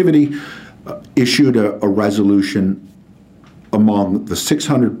activity, issued a resolution among the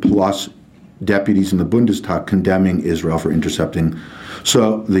 600 plus deputies in the Bundestag condemning Israel for intercepting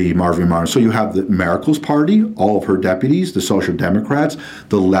the Mavi Marmara. So you have the Merkel's party, all of her deputies, the Social Democrats,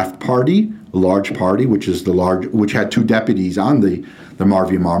 the Left Party, a large party, which had 2 deputies on the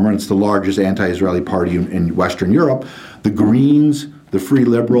Mavi Marmara, and it's the largest anti-Israeli party in Western Europe, the Greens, the Free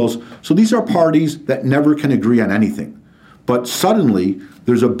Liberals. So these are parties that never can agree on anything. But suddenly,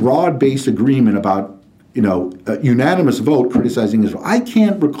 there's a broad-based agreement about a unanimous vote criticizing Israel. I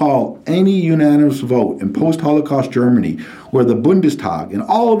can't recall any unanimous vote in post-Holocaust Germany where the Bundestag and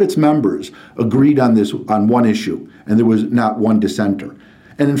all of its members agreed on one issue, and there was not one dissenter.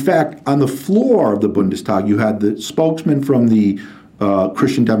 And in fact, on the floor of the Bundestag, you had the spokesman from the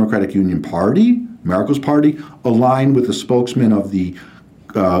Christian Democratic Union Party, Merkel's party, aligned with the spokesman of the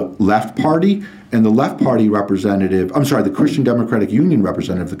Left Party, and the Left Party representative, the Christian Democratic Union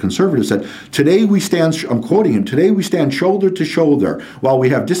representative, the conservative, said, today we stand, I'm quoting him, today we stand shoulder to shoulder. While we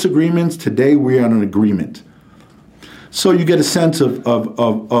have disagreements, today we are in an agreement. So you get a sense of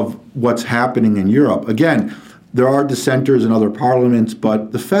what's happening in Europe. Again, there are dissenters in other parliaments,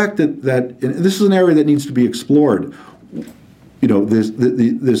 but the fact that this is an area that needs to be explored.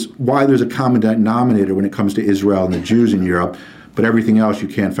 There's why there's a common denominator when it comes to Israel and the Jews in Europe, but everything else you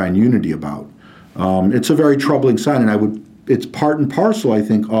can't find unity about. It's a very troubling sign, and it's part and parcel, I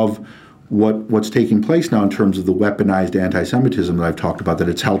think, of what's taking place now in terms of the weaponized anti-Semitism that I've talked about, that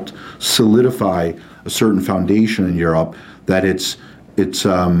it's helped solidify a certain foundation in Europe, that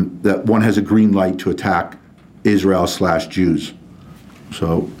that one has a green light to attack Israel/Jews.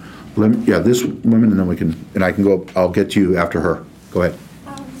 So, this woman, and then I can go. I'll get to you after her. Go ahead.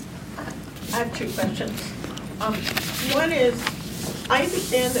 I have 2 questions. One is, I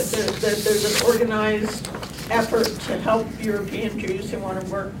understand that there's an organized effort to help European Jews who want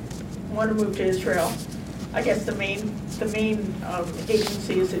to move to Israel. I guess the main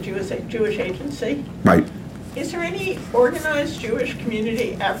agency is the Jewish agency. Right. Is there any organized Jewish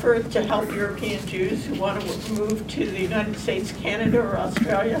community effort to help European Jews who want to move to the United States, Canada, or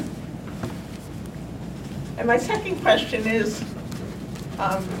Australia? And my second question is,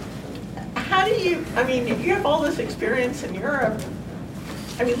 how do you have all this experience in Europe.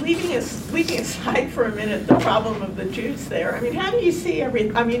 Leaving aside for a minute the problem of the Jews there, how do you see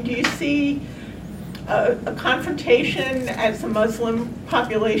do you see a confrontation as the Muslim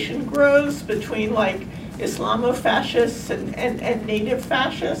population grows between Islamofascists and native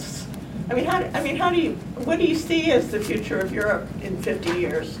fascists? What do you see as the future of Europe in 50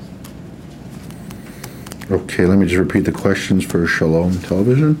 years? Okay, let me just repeat the questions for Shalom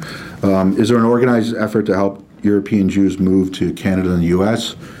Television. Is there an organized effort to help European Jews move to Canada and the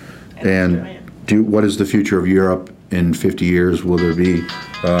U.S.? And what is the future of Europe in 50 years? Will there be,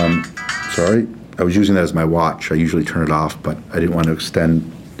 sorry, I was using that as my watch. I usually turn it off, but I didn't want to I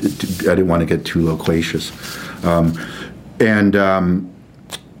didn't want to get too loquacious.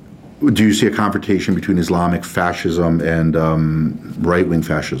 Do you see a confrontation between Islamic fascism and right-wing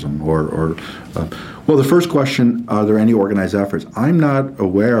fascism? Well, the first question, are there any organized efforts? I'm not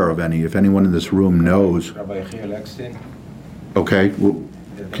aware of any. If anyone in this room knows. Rabbi Yechiel Eckstein. Okay. Well,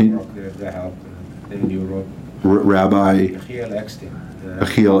 they help in Europe. Rabbi Yechiel Eckstein.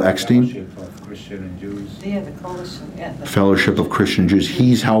 Yechiel Eckstein. Fellowship of Christian and Jews. Yeah, the coalition. Yeah. Fellowship of Christian Jews.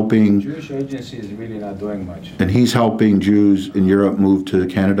 He's helping. The Jewish agency is really not doing much. And he's helping Jews in Europe move to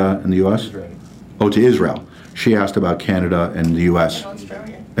Canada and the U.S.? Israel. Oh, to Israel. She asked about Canada and the U.S.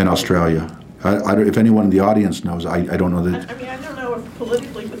 And Australia. If anyone in the audience knows, I don't know that. I don't know if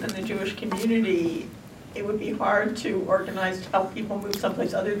politically within the Jewish community it would be hard to organize to help people move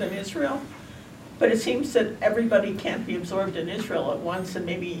someplace other than Israel. But it seems that everybody can't be absorbed in Israel at once, and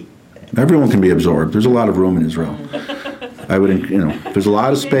maybe... Everyone can be absorbed. There's a lot of room in Israel. I wouldn't, there's a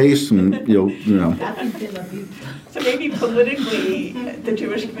lot of space, and So maybe politically, the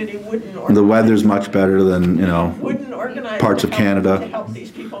Jewish community wouldn't organize. The weather's much better than Wouldn't organize parts of Canada to help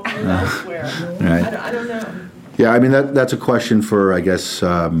these people move elsewhere. Right. I don't know. Yeah, that's a question for, I guess,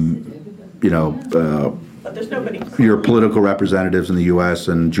 But there's nobody. your political representatives in the U.S.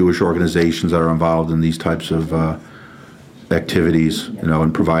 and Jewish organizations that are involved in these types of activities,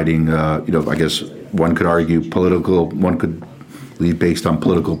 and providing, I guess one could argue one could lead based on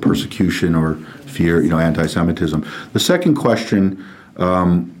political persecution or fear, anti-Semitism. The second question,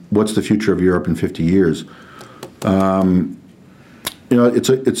 what's the future of Europe in 50 years? You know, it's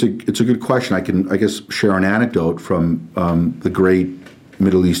a good question. I can, I guess, share an anecdote from the great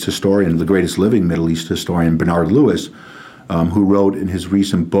Middle East historian, the greatest living Middle East historian, Bernard Lewis, who wrote in his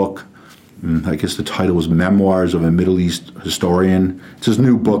recent book, I guess the title was Memoirs of a Middle East Historian. It's his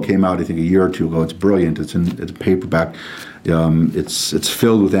new book, came out I think a year or two ago. It's brilliant. It's a paperback. It's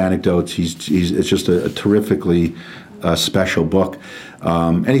filled with anecdotes. It's just a terrifically special book,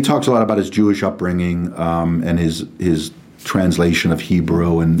 and he talks a lot about his Jewish upbringing and his translation of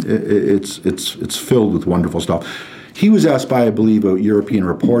Hebrew, and it's filled with wonderful stuff. He was asked by, I believe, a European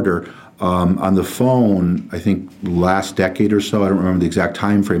reporter on the phone, I think last decade or so, I don't remember the exact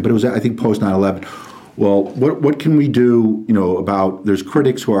time frame, but it was, I think, post 9/11. Well, what can we do, you know, about, there's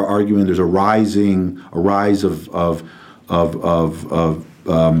critics who are arguing there's a rise of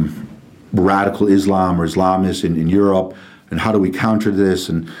radical Islam or Islamists in Europe, and how do we counter this?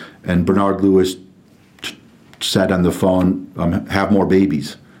 And Bernard Lewis said on the phone, have more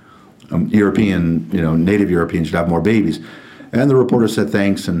babies. European, you know, native Europeans should have more babies. And the reporter said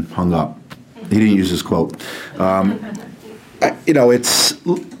thanks and hung up. He didn't use his quote. You know, it's,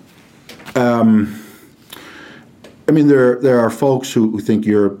 I mean, there are folks who think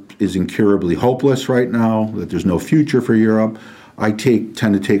Europe is incurably hopeless right now, that there's no future for Europe. I tend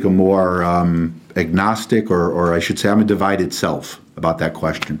to take a more agnostic, or I should say, I'm a divided self about that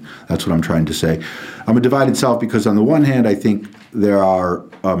question. That's what I'm trying to say. I'm a divided self because on the one hand, I think there are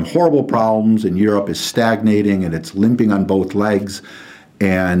horrible problems, and Europe is stagnating and it's limping on both legs,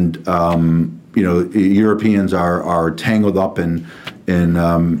 and you know, Europeans are tangled up in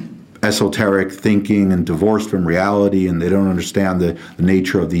esoteric thinking and divorced from reality, and they don't understand the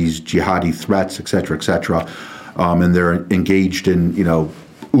nature of these jihadi threats, et cetera, and they're engaged in, you know,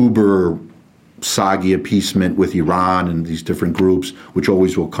 uber soggy appeasement with Iran and these different groups, which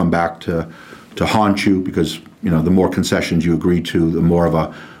always will come back to haunt you, because, you know, the more concessions you agree to, the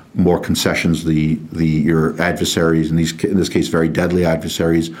more concessions your adversaries, in this case very deadly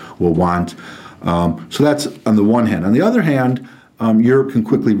adversaries, will want. So that's on the one hand. On the other hand, Europe can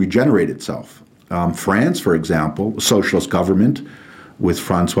quickly regenerate itself. France, for example, a socialist government with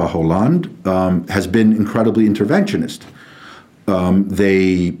François Hollande, has been incredibly interventionist.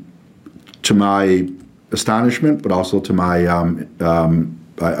 They, to my astonishment, but also to my,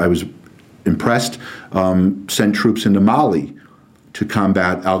 I was impressed, sent troops into Mali to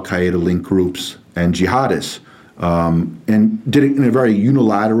combat al-Qaeda-linked groups and jihadists, and did it in a very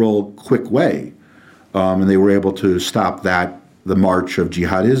unilateral, quick way. And they were able to stop the march of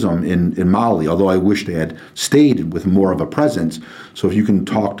jihadism in Mali, although I wish they had stayed with more of a presence. So if you can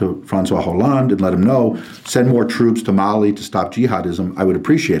talk to François Hollande and let him know, send more troops to Mali to stop jihadism, I would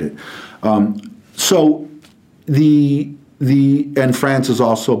appreciate it. So and France has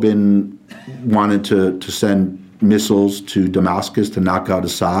also wanted to send missiles to Damascus to knock out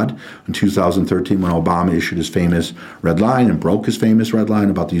Assad in 2013 when Obama issued his famous red line and broke his famous red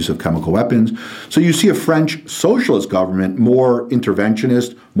line about the use of chemical weapons. So you see a French socialist government more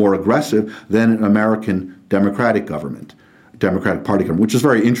interventionist, more aggressive than an American Democratic government, Democratic Party government, which is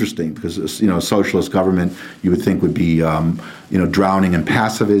very interesting because, you know, a socialist government you would think would be, you know, drowning in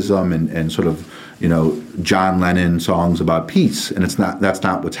pacifism and sort of, you know, John Lennon songs about peace, and that's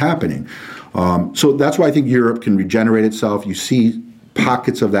not what's happening. So that's why I think Europe can regenerate itself. You see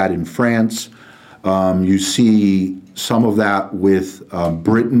pockets of that in France. You see some of that with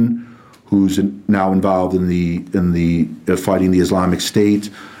Britain, who's now involved in the fighting the Islamic State.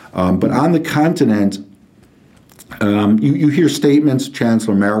 But on the continent, you hear statements.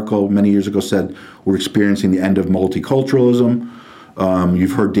 Chancellor Merkel many years ago said we're experiencing the end of multiculturalism.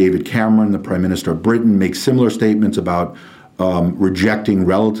 You've heard David Cameron, the Prime Minister of Britain, make similar statements about rejecting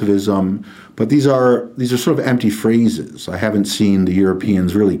relativism, but these are sort of empty phrases. I haven't seen the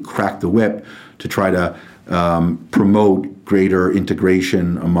Europeans really crack the whip to try to promote greater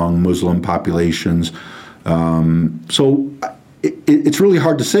integration among Muslim populations. So it's really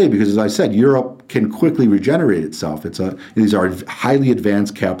hard to say because, as I said, Europe can quickly regenerate itself. These are highly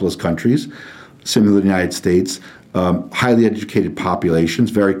advanced capitalist countries, similar to the United States. Highly educated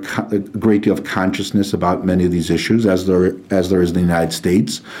populations, a great deal of consciousness about many of these issues, as there is in the United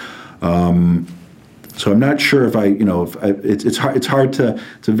States. So I'm not sure if it's hard to,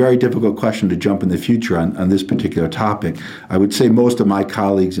 it's a very difficult question to jump in the future on this particular topic. I would say most of my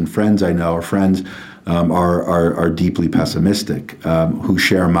colleagues and friends I know, are deeply pessimistic, who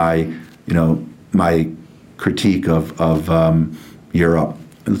share my critique of Europe.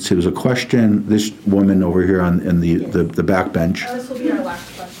 Let's see, there's a question. This woman over here in the back bench. This will be our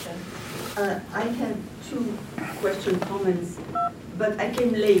last question. I have two comments. but I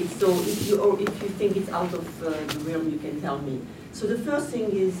came late, so if you think it's out of the realm, you can tell me. So the first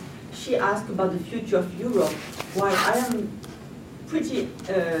thing is, she asked about the future of Europe, while I am pretty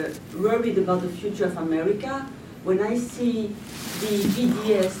worried about the future of America. When I see the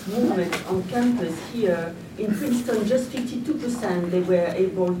BDS movement on campus here in Princeton, just 52% they were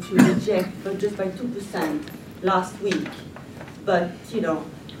able to reject, but just by 2% last week. But, you know,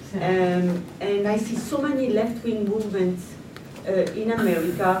 and I see so many left-wing movements in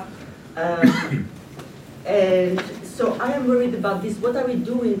America, and so I am worried about this. What are we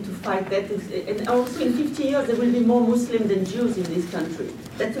doing to fight that? And also in 50 years, there will be more Muslims than Jews in this country.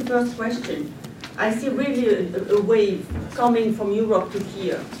 That's the first question. I see really a wave coming from Europe to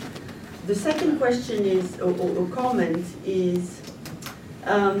here. The second question is, or comment is,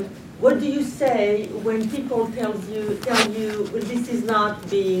 what do you say when people tell you, well, this is not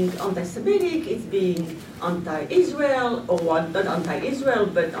being anti-Semitic, it's being anti-Israel, or not anti-Israel,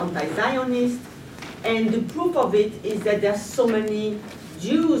 but anti-Zionist? And the proof of it is that there are so many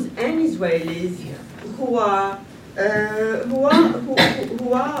Jews and Israelis who are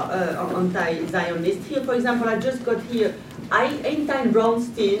anti-Zionist. Here, for example, I just got here, Einstein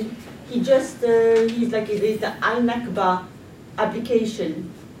Brownstein. He's the Al-Nakba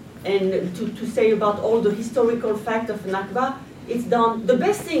application, and to say about all the historical fact of Nakba. It's done. The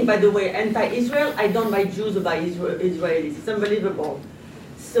best thing, by the way, anti-Israel, I done by Jews or by Israelis. It's unbelievable.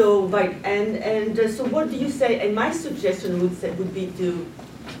 So, so what do you say? And my suggestion would be to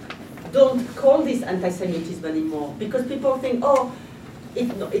don't call this anti-Semitism anymore, because people think, oh,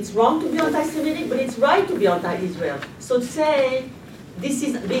 it's wrong to be anti-Semitic, but it's right to be anti-Israel. So say this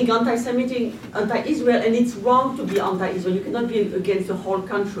is being anti-Semitic, anti-Israel, and it's wrong to be anti-Israel. You cannot be against the whole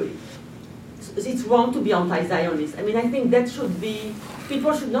country. It's wrong to be anti-Zionist. I mean, I think that should be,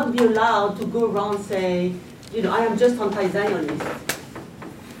 people should not be allowed to go around saying, you know, I am just anti-Zionist.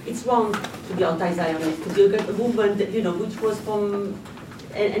 It's wrong to be anti-Zionist, to be against a movement that, you know, which was from,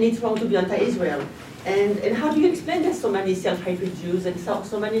 and it's wrong to be anti-Israel. And how do you explain there's so many self-hatred Jews and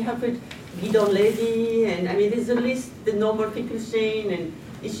so many hatred Gidon Levy, and I mean, there's a list, the Norman Finkelstein, and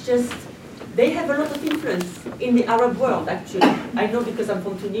it's just, they have a lot of influence in the Arab world, actually. I know because I'm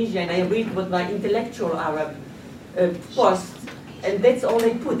from Tunisia, and I read what my intellectual Arab posts, and that's all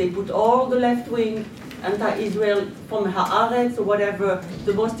they put. They put all the left-wing anti-Israel from Haaretz or whatever,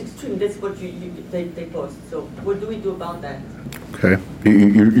 the most extreme, that's what they post. So what do we do about that? Okay.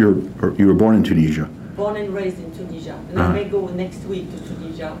 You were born in Tunisia? Born and raised in Tunisia. And I may go next week to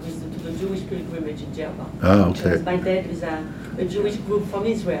Tunisia to the Jewish pilgrimage in Djerba. Oh, okay. Because my dad is a Jewish group from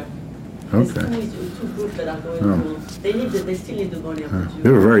Israel. Okay. There's two groups that are going to, they still need the money of the Jews. We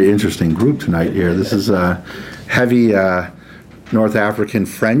have a very interesting group tonight here. This is a heavy North African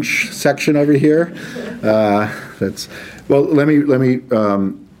French section over here. Well, let me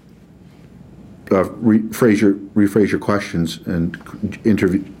rephrase your questions and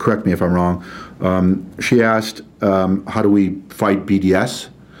correct me if I'm wrong. She asked, how do we fight BDS?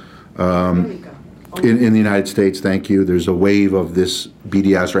 In the United States, thank you. There's a wave of this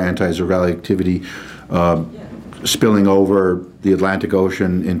BDS or anti-Israeli activity spilling over the Atlantic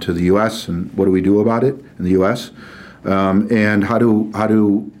Ocean into the U.S. And what do we do about it in the U.S.? And how do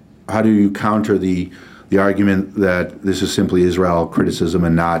you counter the argument that this is simply Israel criticism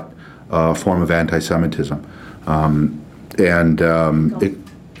and not a form of anti-Semitism,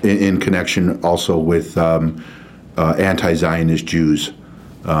 in connection also with anti-Zionist Jews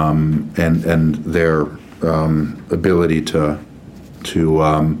and their ability to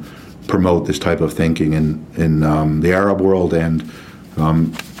promote this type of thinking in the Arab world and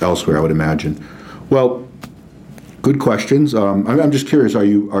elsewhere, I would imagine. Well, good questions. I'm just curious. Are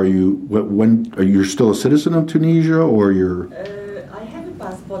you still a citizen of Tunisia, or you're? I have a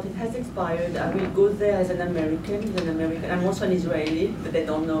passport. It has expired. I will go there as an American. I'm also an Israeli, but they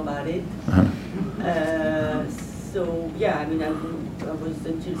don't know about it. So yeah, I mean, I was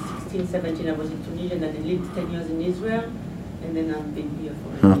until 16, 17. I was in Tunisia, and then I lived 10 years in Israel, and then I've been here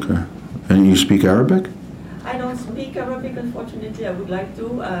for. Okay. And you speak Arabic? I don't speak Arabic, unfortunately. I would like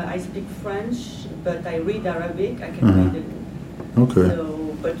to. I speak French, but I read Arabic. I can read it. Okay.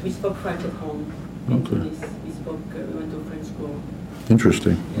 So, but we spoke French at home in Tunis. We went to a French school.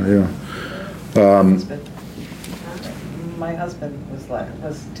 Interesting. Yeah. My husband was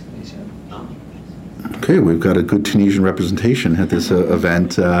Tunisian. Okay, we've got a good Tunisian representation at this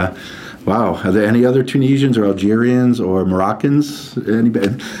event. Wow. Are there any other Tunisians or Algerians or Moroccans? Anybody?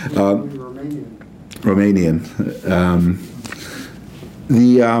 Romanian.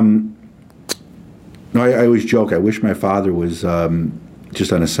 No, I always joke. I wish my father was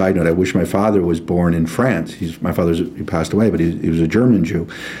just on a side note, I wish my father was born in France. He passed away, but he was a German Jew.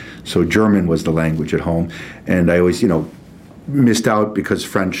 So German was the language at home. And I always, missed out because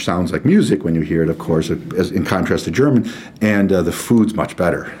French sounds like music when you hear it, of course, as in contrast to German. And the food's much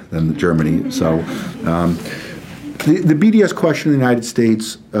better than Germany. So the BDS question in the United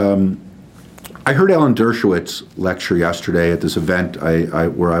States, I heard Alan Dershowitz lecture yesterday at this event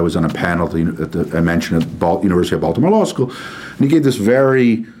where I was on a panel I mentioned at University of Baltimore Law School, and he gave this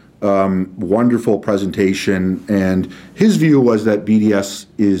very wonderful presentation. And his view was that BDS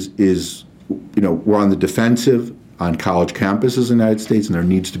is we're on the defensive on college campuses in the United States, and there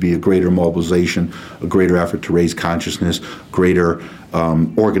needs to be a greater mobilization, a greater effort to raise consciousness, greater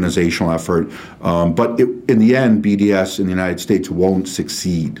organizational effort. But in the end, BDS in the United States won't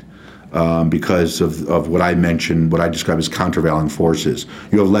succeed. Because of what I mentioned, what I describe as countervailing forces.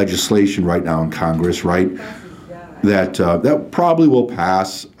 You have legislation right now in Congress, right, that probably will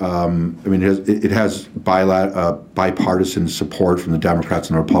pass. It has bipartisan support from the Democrats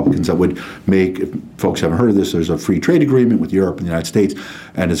and the Republicans that would make, if folks haven't heard of this, there's a free trade agreement with Europe and the United States,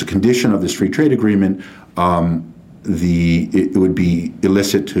 and as a condition of this free trade agreement, it would be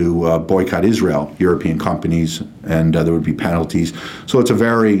illicit to boycott Israel, European companies, and there would be penalties. So it's a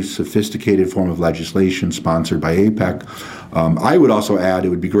very sophisticated form of legislation sponsored by AIPAC. I would also add it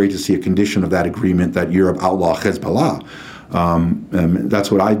would be great to see a condition of that agreement that Europe outlaw Hezbollah. That's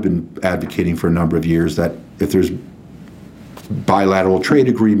what I've been advocating for a number of years, that if there's bilateral trade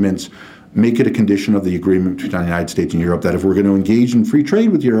agreements, make it a condition of the agreement between the United States and Europe that if we're going to engage in free trade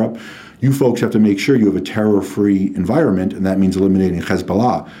with Europe, you folks have to make sure you have a terror-free environment, and that means eliminating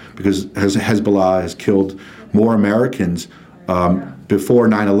Hezbollah, because Hezbollah has killed more Americans before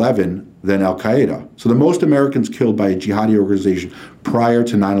 9/11 than Al-Qaeda. So the most Americans killed by a jihadi organization prior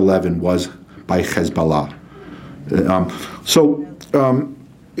to 9/11 was by Hezbollah.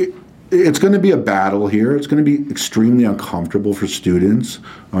 It's going to be a battle here. It's going to be extremely uncomfortable for students.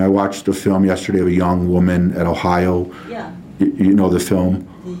 I watched a film yesterday of a young woman at Ohio. Yeah. You know the film?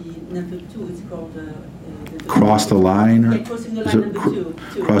 Number 2, it's called Cross the Line? Yeah, Crossing the Line, number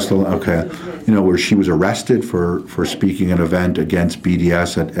 2. Cross the Line, okay. Where she was arrested for speaking at an event against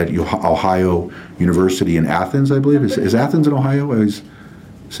BDS at Ohio University in Athens, I believe. Is Athens in Ohio? Is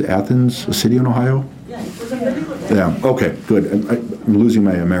Athens a city in Ohio? Yeah, it was a very good. Yeah, okay, good. I'm losing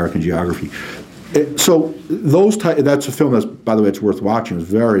my American geography. So that's a film that's, by the way, it's worth watching. It's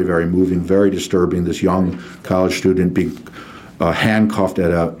very, very moving, very disturbing. This young college student being handcuffed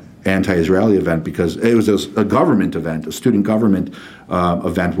at a anti-Israeli event because it was a government event, a student government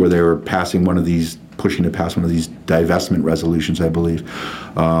event where they were pushing to pass one of these divestment resolutions, I believe.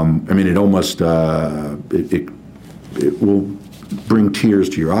 It almost, it will bring tears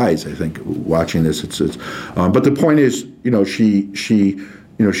to your eyes, I think, watching this. But the point is,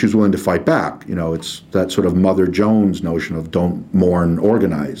 she was willing to fight back. It's that sort of Mother Jones notion of don't mourn,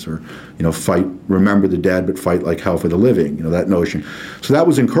 organize, or, fight, remember the dead, but fight like hell for the living, that notion. So that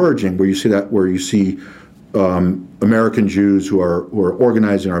was encouraging where you see American Jews who are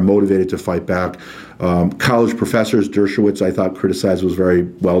organizing, are motivated to fight back. College professors, Dershowitz, I thought, criticized was very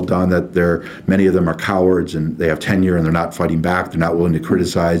well done, that many of them are cowards and they have tenure and they're not fighting back, they're not willing to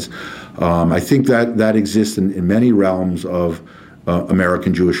criticize. I think that exists in many realms of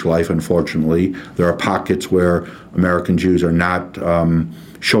American Jewish life, unfortunately. There are pockets where American Jews are not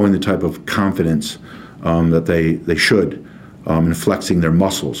showing the type of confidence that they should in flexing their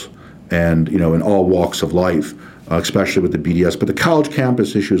muscles, and in all walks of life, especially with the BDS. But the college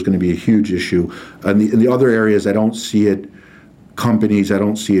campus issue is going to be a huge issue. And in the other areas, I don't see it, companies, I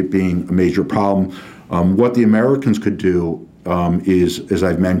don't see it being a major problem. What the Americans could do is, as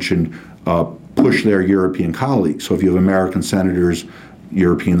I've mentioned, push their European colleagues. So if you have American senators,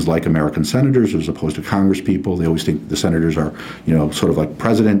 Europeans like American senators as opposed to Congress people. They always think the senators are, sort of like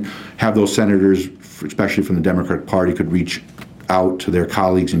president. Have those senators, especially from the Democratic Party, could reach out to their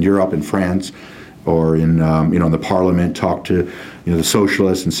colleagues in Europe and France, or in in the Parliament, talk to the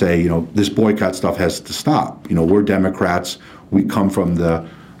socialists and say, this boycott stuff has to stop. We're Democrats. We come from the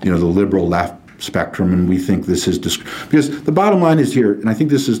the liberal left spectrum, and we think this is because the bottom line is here, and I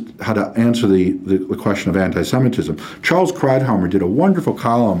think this is how to answer the question of anti-Semitism. Charles Krauthammer did a wonderful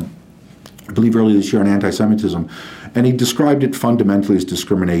column, I believe earlier this year, on anti-Semitism, and he described it fundamentally as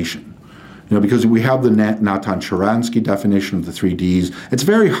discrimination. Because we have the Natan Sharansky definition of the 3 Ds. It's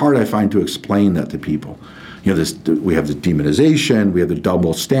very hard, I find, to explain that to people. We have the demonization, we have the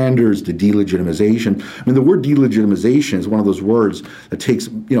double standards, the delegitimization. The word delegitimization is one of those words that takes,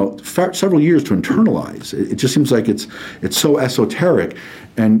 several years to internalize. It just seems like it's so esoteric,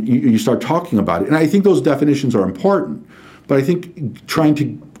 and you start talking about it. And I think those definitions are important. but I think trying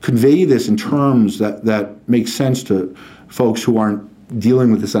to convey this in terms that make sense to folks who aren't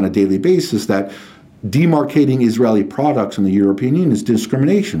dealing with this on a daily basis, that demarcating Israeli products in the European Union is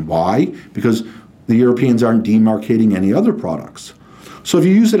discrimination. Why? Because the Europeans aren't demarcating any other products. So if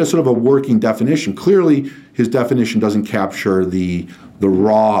you use it as sort of a working definition, clearly his definition doesn't capture the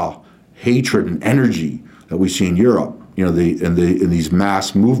raw hatred and energy that we see in Europe, in these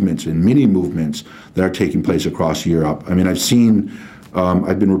mass movements and mini movements that are taking place across Europe. I mean,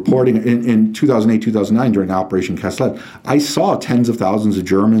 I've been reporting in 2008, 2009 during Operation Kaslet, I saw tens of thousands of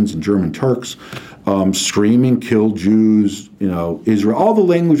Germans and German Turks screaming, kill Jews, Israel, all the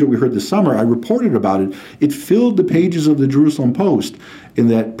language that we heard this summer. I reported about it. It filled the pages of the Jerusalem Post in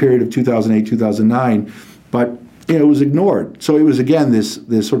that period of 2008, 2009, but it was ignored. So it was, again, this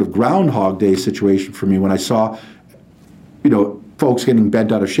sort of Groundhog Day situation for me when I saw, folks getting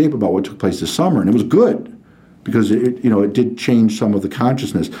bent out of shape about what took place this summer, and it was good because it did change some of the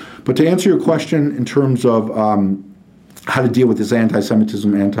consciousness. But to answer your question in terms of how to deal with this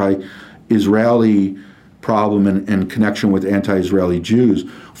anti-Semitism, anti-Israeli problem and connection with anti-Israeli Jews,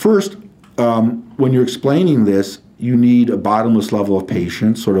 first, when you're explaining this, you need a bottomless level of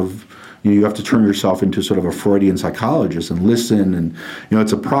patience, sort of. You have to turn yourself into sort of a Freudian psychologist and listen, and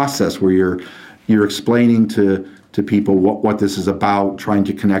it's a process where you're explaining to people what this is about, trying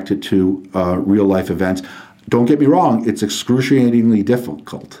to connect it to real life events. Don't get me wrong; it's excruciatingly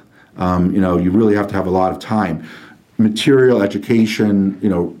difficult. You really have to have a lot of time. Material, education,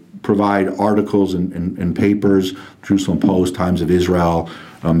 provide articles and papers, Jerusalem Post, Times of Israel.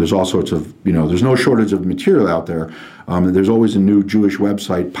 There's all sorts of, there's no shortage of material out there. There's always a new Jewish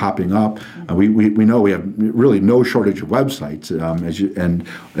website popping up. We know we have really no shortage of websites,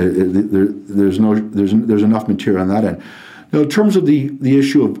 there's enough material on that end. Now, in terms of the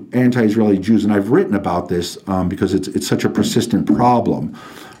issue of anti-Israeli Jews, and I've written about this because it's such a persistent problem,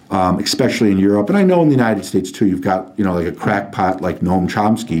 especially in Europe, and I know in the United States too. You've got like a crackpot like Noam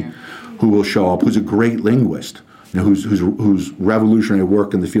Chomsky, who will show up, who's a great linguist, whose revolutionary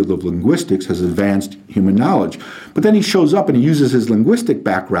work in the field of linguistics has advanced human knowledge. But then he shows up and he uses his linguistic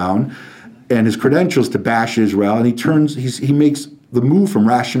background and his credentials to bash Israel, and he makes the move from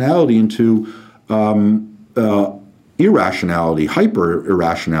rationality into irrationality, hyper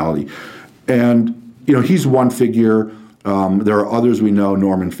irrationality, and he's one figure. There are others we know,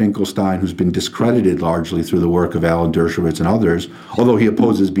 Norman Finkelstein, who's been discredited largely through the work of Alan Dershowitz and others, although he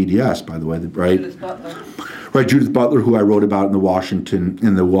opposes BDS, by the way, right? Judith Butler. Right, Judith Butler, who I wrote about in the Wall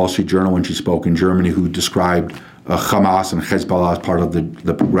Street Journal when she spoke in Germany, who described Hamas and Hezbollah as part of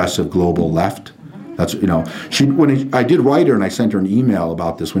the progressive global left. That's I did write her and I sent her an email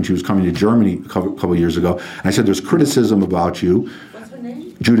about this when she was coming to Germany a couple of years ago. And I said, "There's criticism about you." What's her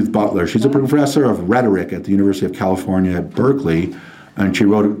name? Judith Butler. She's a professor of rhetoric at the University of California at Berkeley, and she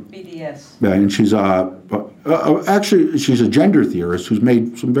wrote BDS. Yeah, and she's actually she's a gender theorist who's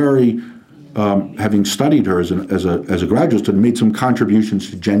made some very having studied her as a graduate student, made some contributions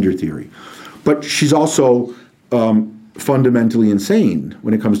to gender theory. But she's also fundamentally insane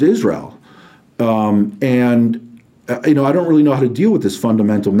when it comes to Israel. I don't really know how to deal with this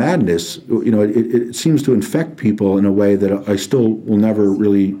fundamental madness. It seems to infect people in a way that I still will never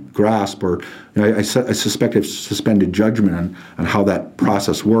really grasp, or I suspect I've suspended judgment on how that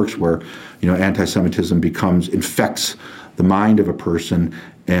process works, where anti-Semitism infects the mind of a person,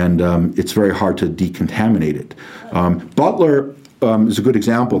 and it's very hard to decontaminate it. Butler is a good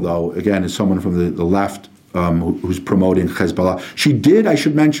example, though, again, as someone from the left who's promoting Hezbollah. She did, I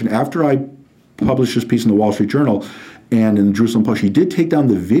should mention, after I published this piece in the Wall Street Journal and in the Jerusalem Post, she did take down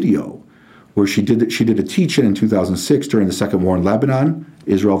the video where she did a teach-in in 2006 during the Second War in Lebanon,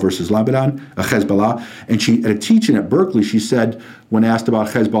 Israel versus Lebanon, Hezbollah, and she at a teach-in at Berkeley, she said, when asked about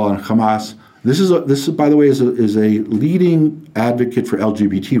Hezbollah and Hamas, this is by the way, is a leading advocate for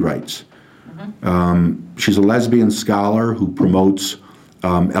LGBT rights. She's a lesbian scholar who promotes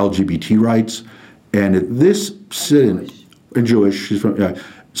LGBT rights, and at this sit-in, Jewish, she's from,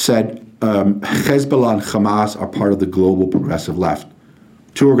 said Hezbollah and Hamas are part of the global progressive left.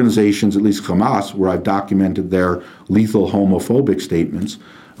 Two organizations, at least Hamas, where I've documented their lethal homophobic statements,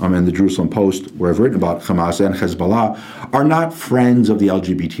 and the Jerusalem Post, where I've written about Hamas and Hezbollah, are not friends of the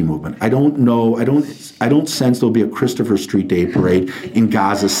LGBT movement. I don't sense there'll be a Christopher Street Day parade in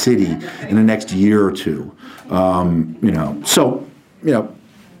Gaza City in the next year or two.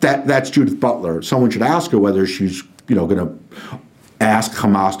 That's Judith Butler. Someone should ask her whether she's going to ask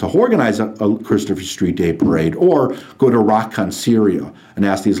Hamas to organize a Christopher Street Day parade, or go to Raqqa, Syria, and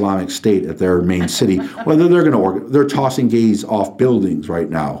ask the Islamic State at their main city whether they're going to they're tossing gays off buildings right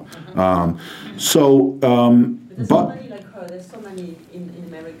now. Does somebody like her there's so many in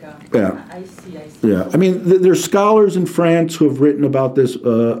America. Yeah. I see. Yeah, I mean, there's scholars in France who have written about this.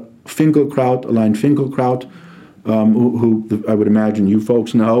 Finkelkraut, Alain Finkelkraut, who I would imagine you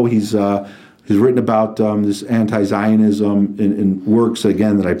folks know. He's written about this anti-Zionism in works,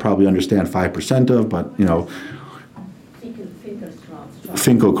 again, that I probably understand 5% of, but, you know.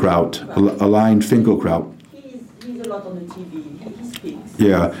 Finkelkraut, Alain Finkelkraut. He's a lot on the TV. He speaks.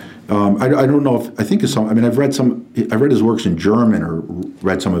 Yeah. I don't know if, I think it's some, I mean, I've read his works in German or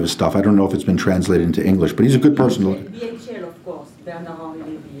read some of his stuff. I don't know if it's been translated into English, but he's a good person to look at. BHL, of course,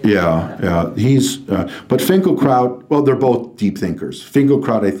 Bernard-Henri Lévy. Yeah. He's, but Finkelkraut, well, they're both deep thinkers.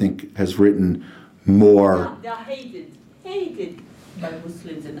 Finkelkraut, I think, has written more. They are hated by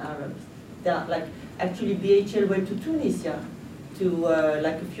Muslims and Arabs. They are like, actually, BHL went to Tunisia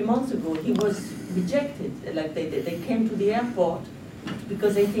like a few months ago. He was rejected. Like they came to the airport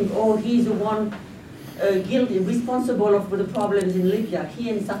because they think, oh, he's the one guilty, responsible for the problems in Libya.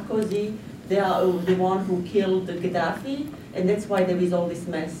 He and Sarkozy, they are the one who killed Gaddafi, and that's why there is all this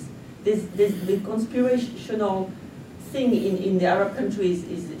mess. The conspirational thing in the Arab countries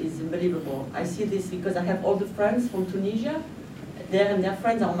is unbelievable. I see this because I have all the friends from Tunisia there, and their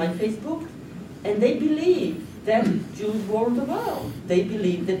friends are on my Facebook, and they believe that Jews rule the world. They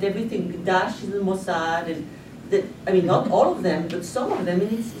believe that everything, Daesh is the Mossad, and that, I mean, not all of them, but some of them,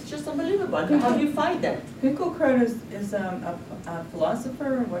 and it's just unbelievable. How do you find that? Finkelkraut is a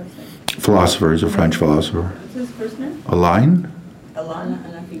philosopher, or what is it? Philosopher, he's a French philosopher. What's his first name? Alain? Alain.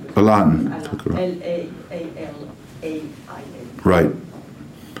 Alain. L-A-A-L-A-I-N. Right.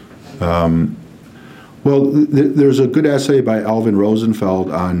 Well, there's a good essay by Alvin Rosenfeld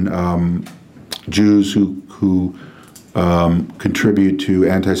on Jews who contribute to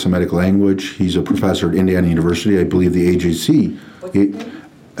anti-Semitic language. He's a professor at Indiana University, I believe the AJC.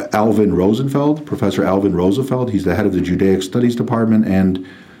 Alvin Rosenfeld, Professor Alvin Rosenfeld. He's the head of the Judaic Studies Department and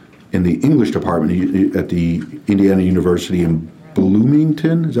in the English department at the Indiana University in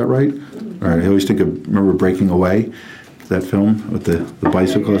Bloomington. Is that right? All right. I always remember Breaking Away, that film with the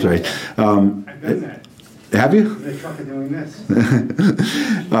bicycles. Right. I've done that. Have you? The truck are doing this.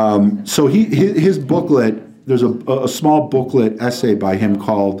 So his booklet, there's a small booklet essay by him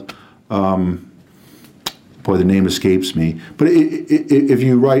called, boy, the name escapes me. But if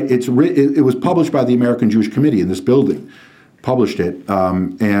you write, it was published by the American Jewish Committee in this building, published it,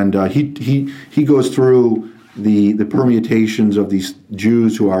 and he goes through the permutations of these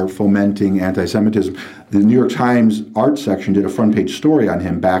Jews who are fomenting anti-Semitism. The New York Times art section did a front page story on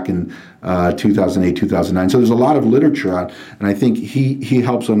him back in 2008, 2009. So there's a lot of literature on, and I think he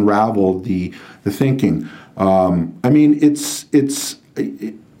helps unravel the thinking. I mean, it's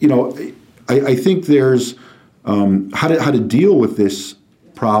you know, I think there's how to deal with this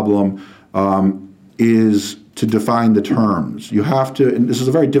problem is to define the terms. You have to, and this is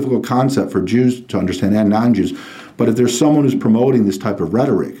a very difficult concept for Jews to understand and non-Jews, but if there's someone who's promoting this type of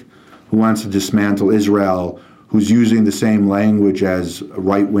rhetoric, who wants to dismantle Israel, who's using the same language as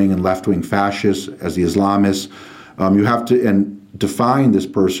right-wing and left-wing fascists, as the Islamists, you have to define this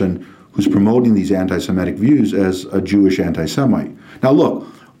person who's promoting these anti-Semitic views as a Jewish anti-Semite. Now look,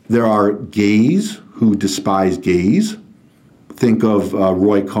 there are gays who despise gays. Think of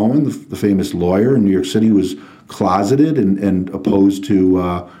Roy Cohn, the famous lawyer in New York City, who was closeted and opposed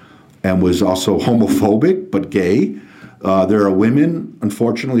to, and was also homophobic, but gay. There are women,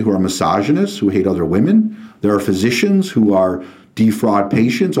 unfortunately, who are misogynists, who hate other women. There are physicians who are defraud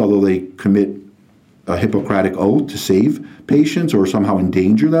patients, although they commit a Hippocratic oath to save patients or somehow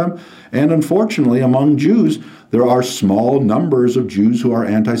endanger them. And unfortunately, among Jews, there are small numbers of Jews who are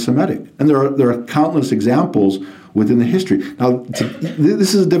anti-Semitic. And there are countless examples within the history. Now,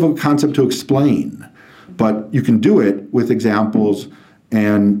 this is a difficult concept to explain, but you can do it with examples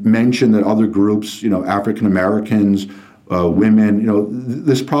and mention that other groups, you know, African Americans, women, you know,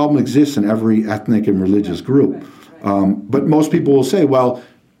 this problem exists in every ethnic and religious group. But most people will say, well,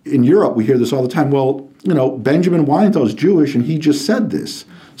 in Europe, we hear this all the time. Well, you know, Benjamin Weinthal is Jewish, and he just said this.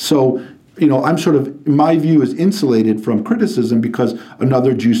 So, you know, I'm sort of, my view is insulated from criticism because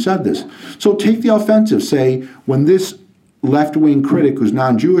another Jew said this. So take the offensive. Say, when this left-wing critic who's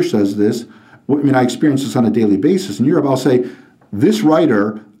non-Jewish says this, I mean, I experience this on a daily basis in Europe. I'll say, this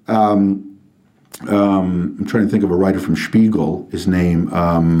writer, I'm trying to think of a writer from Spiegel, his name,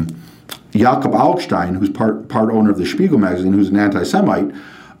 Jakob Augstein, who's part owner of the Spiegel magazine, who's an anti-Semite.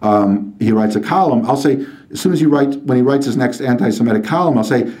 He writes a column. I'll say, as soon as when he writes his next anti-Semitic column, I'll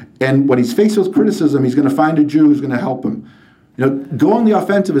say, and when he's faced with criticism, he's going to find a Jew who's going to help him. You know, go on the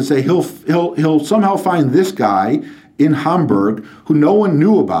offensive and say he'll somehow find this guy in Hamburg who no one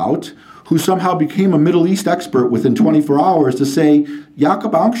knew about, who somehow became a Middle East expert within 24 hours to say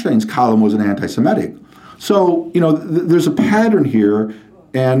Jakob Augstein's column was an anti-Semitic. So, there's a pattern here,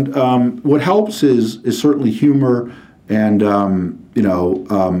 and what helps is certainly humor and,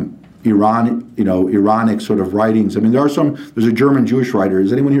 ironic sort of writings. I mean, there's a German Jewish writer.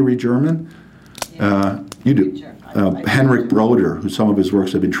 Does anyone here read German? You do. Henrik Broder, who some of his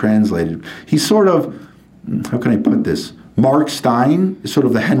works have been translated. He's sort of, how can I put this? Mark Stein is sort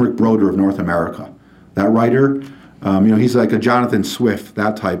of the Henrik Broder of North America. That writer, he's like a Jonathan Swift,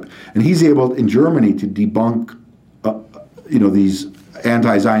 that type. And he's able, in Germany, to debunk, these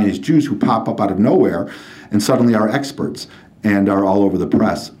anti-Zionist Jews who pop up out of nowhere and suddenly are experts and are all over the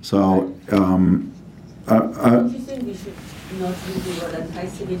press. So, don't you think we should not use the word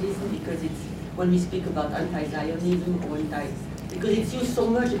anti-Semitism because it's when we speak about anti-Zionism or because it's used so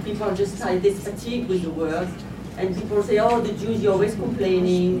much that people are just this fatigue with the word, and people say, oh, the Jews, you're always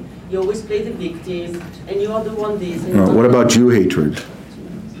complaining, you always play the victim, and you are the one this. And what about Jew hatred?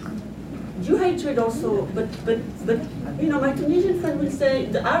 Jew hatred also, but my Tunisian friend will say,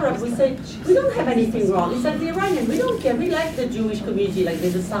 the Arab will say, we don't have anything wrong. It's like the Iranians, we don't care. We like the Jewish community, like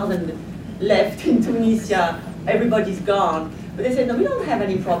there's a southern left in Tunisia, everybody's gone. But they say, no, we don't have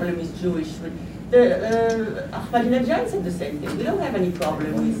any problem with Jewish. Ahmadinejad said the same thing. We don't have any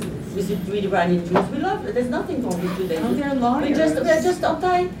problem with the Iranian Jews. We love, there's nothing wrong with Judaism. No, they're liars. They're just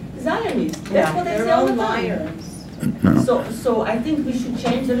anti-Zionist. That's what they say all the time. So I think we should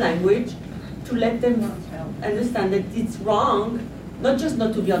change the language to let them understand that it's wrong, not just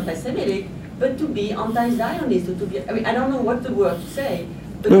not to be anti-Semitic, but to be anti-Zionist, or to be, I don't know what the word to say.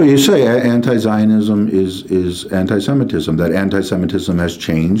 No, you say anti-Zionism is anti-Semitism. That anti-Semitism has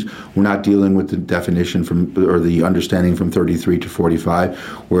changed. We're not dealing with the definition or the understanding from 33 to 45,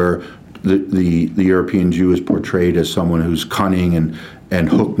 where the European Jew is portrayed as someone who's cunning and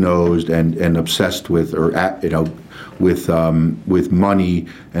hook-nosed and obsessed with with money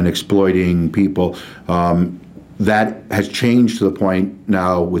and exploiting people. That has changed to the point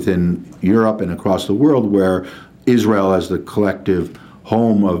now within Europe and across the world where Israel as the collective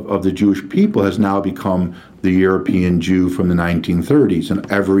home of the Jewish people has now become the European Jew from the 1930s,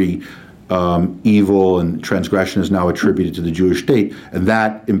 and every evil and transgression is now attributed to the Jewish state, and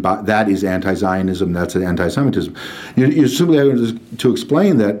that is anti-Zionism, that's an anti-Semitism. You simply have to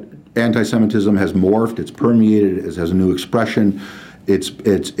explain that anti-Semitism has morphed, it's permeated, it has a new expression.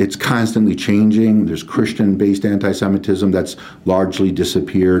 It's constantly changing. There's Christian-based anti-Semitism that's largely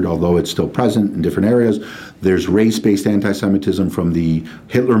disappeared, although it's still present in different areas. There's race-based anti-Semitism from the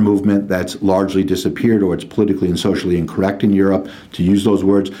Hitler movement that's largely disappeared, or it's politically and socially incorrect in Europe to use those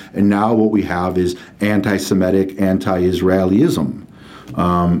words. And now what we have is anti-Semitic, anti-Israelism.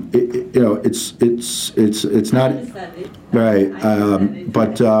 It's not right,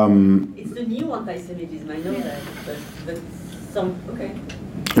 but it's the new anti-Semitism. I know that, but okay.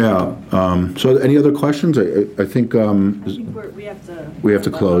 Yeah. So, any other questions? I think we have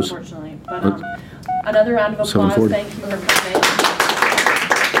to close. Unfortunately, but another round of applause. 7:40. Thank you for coming.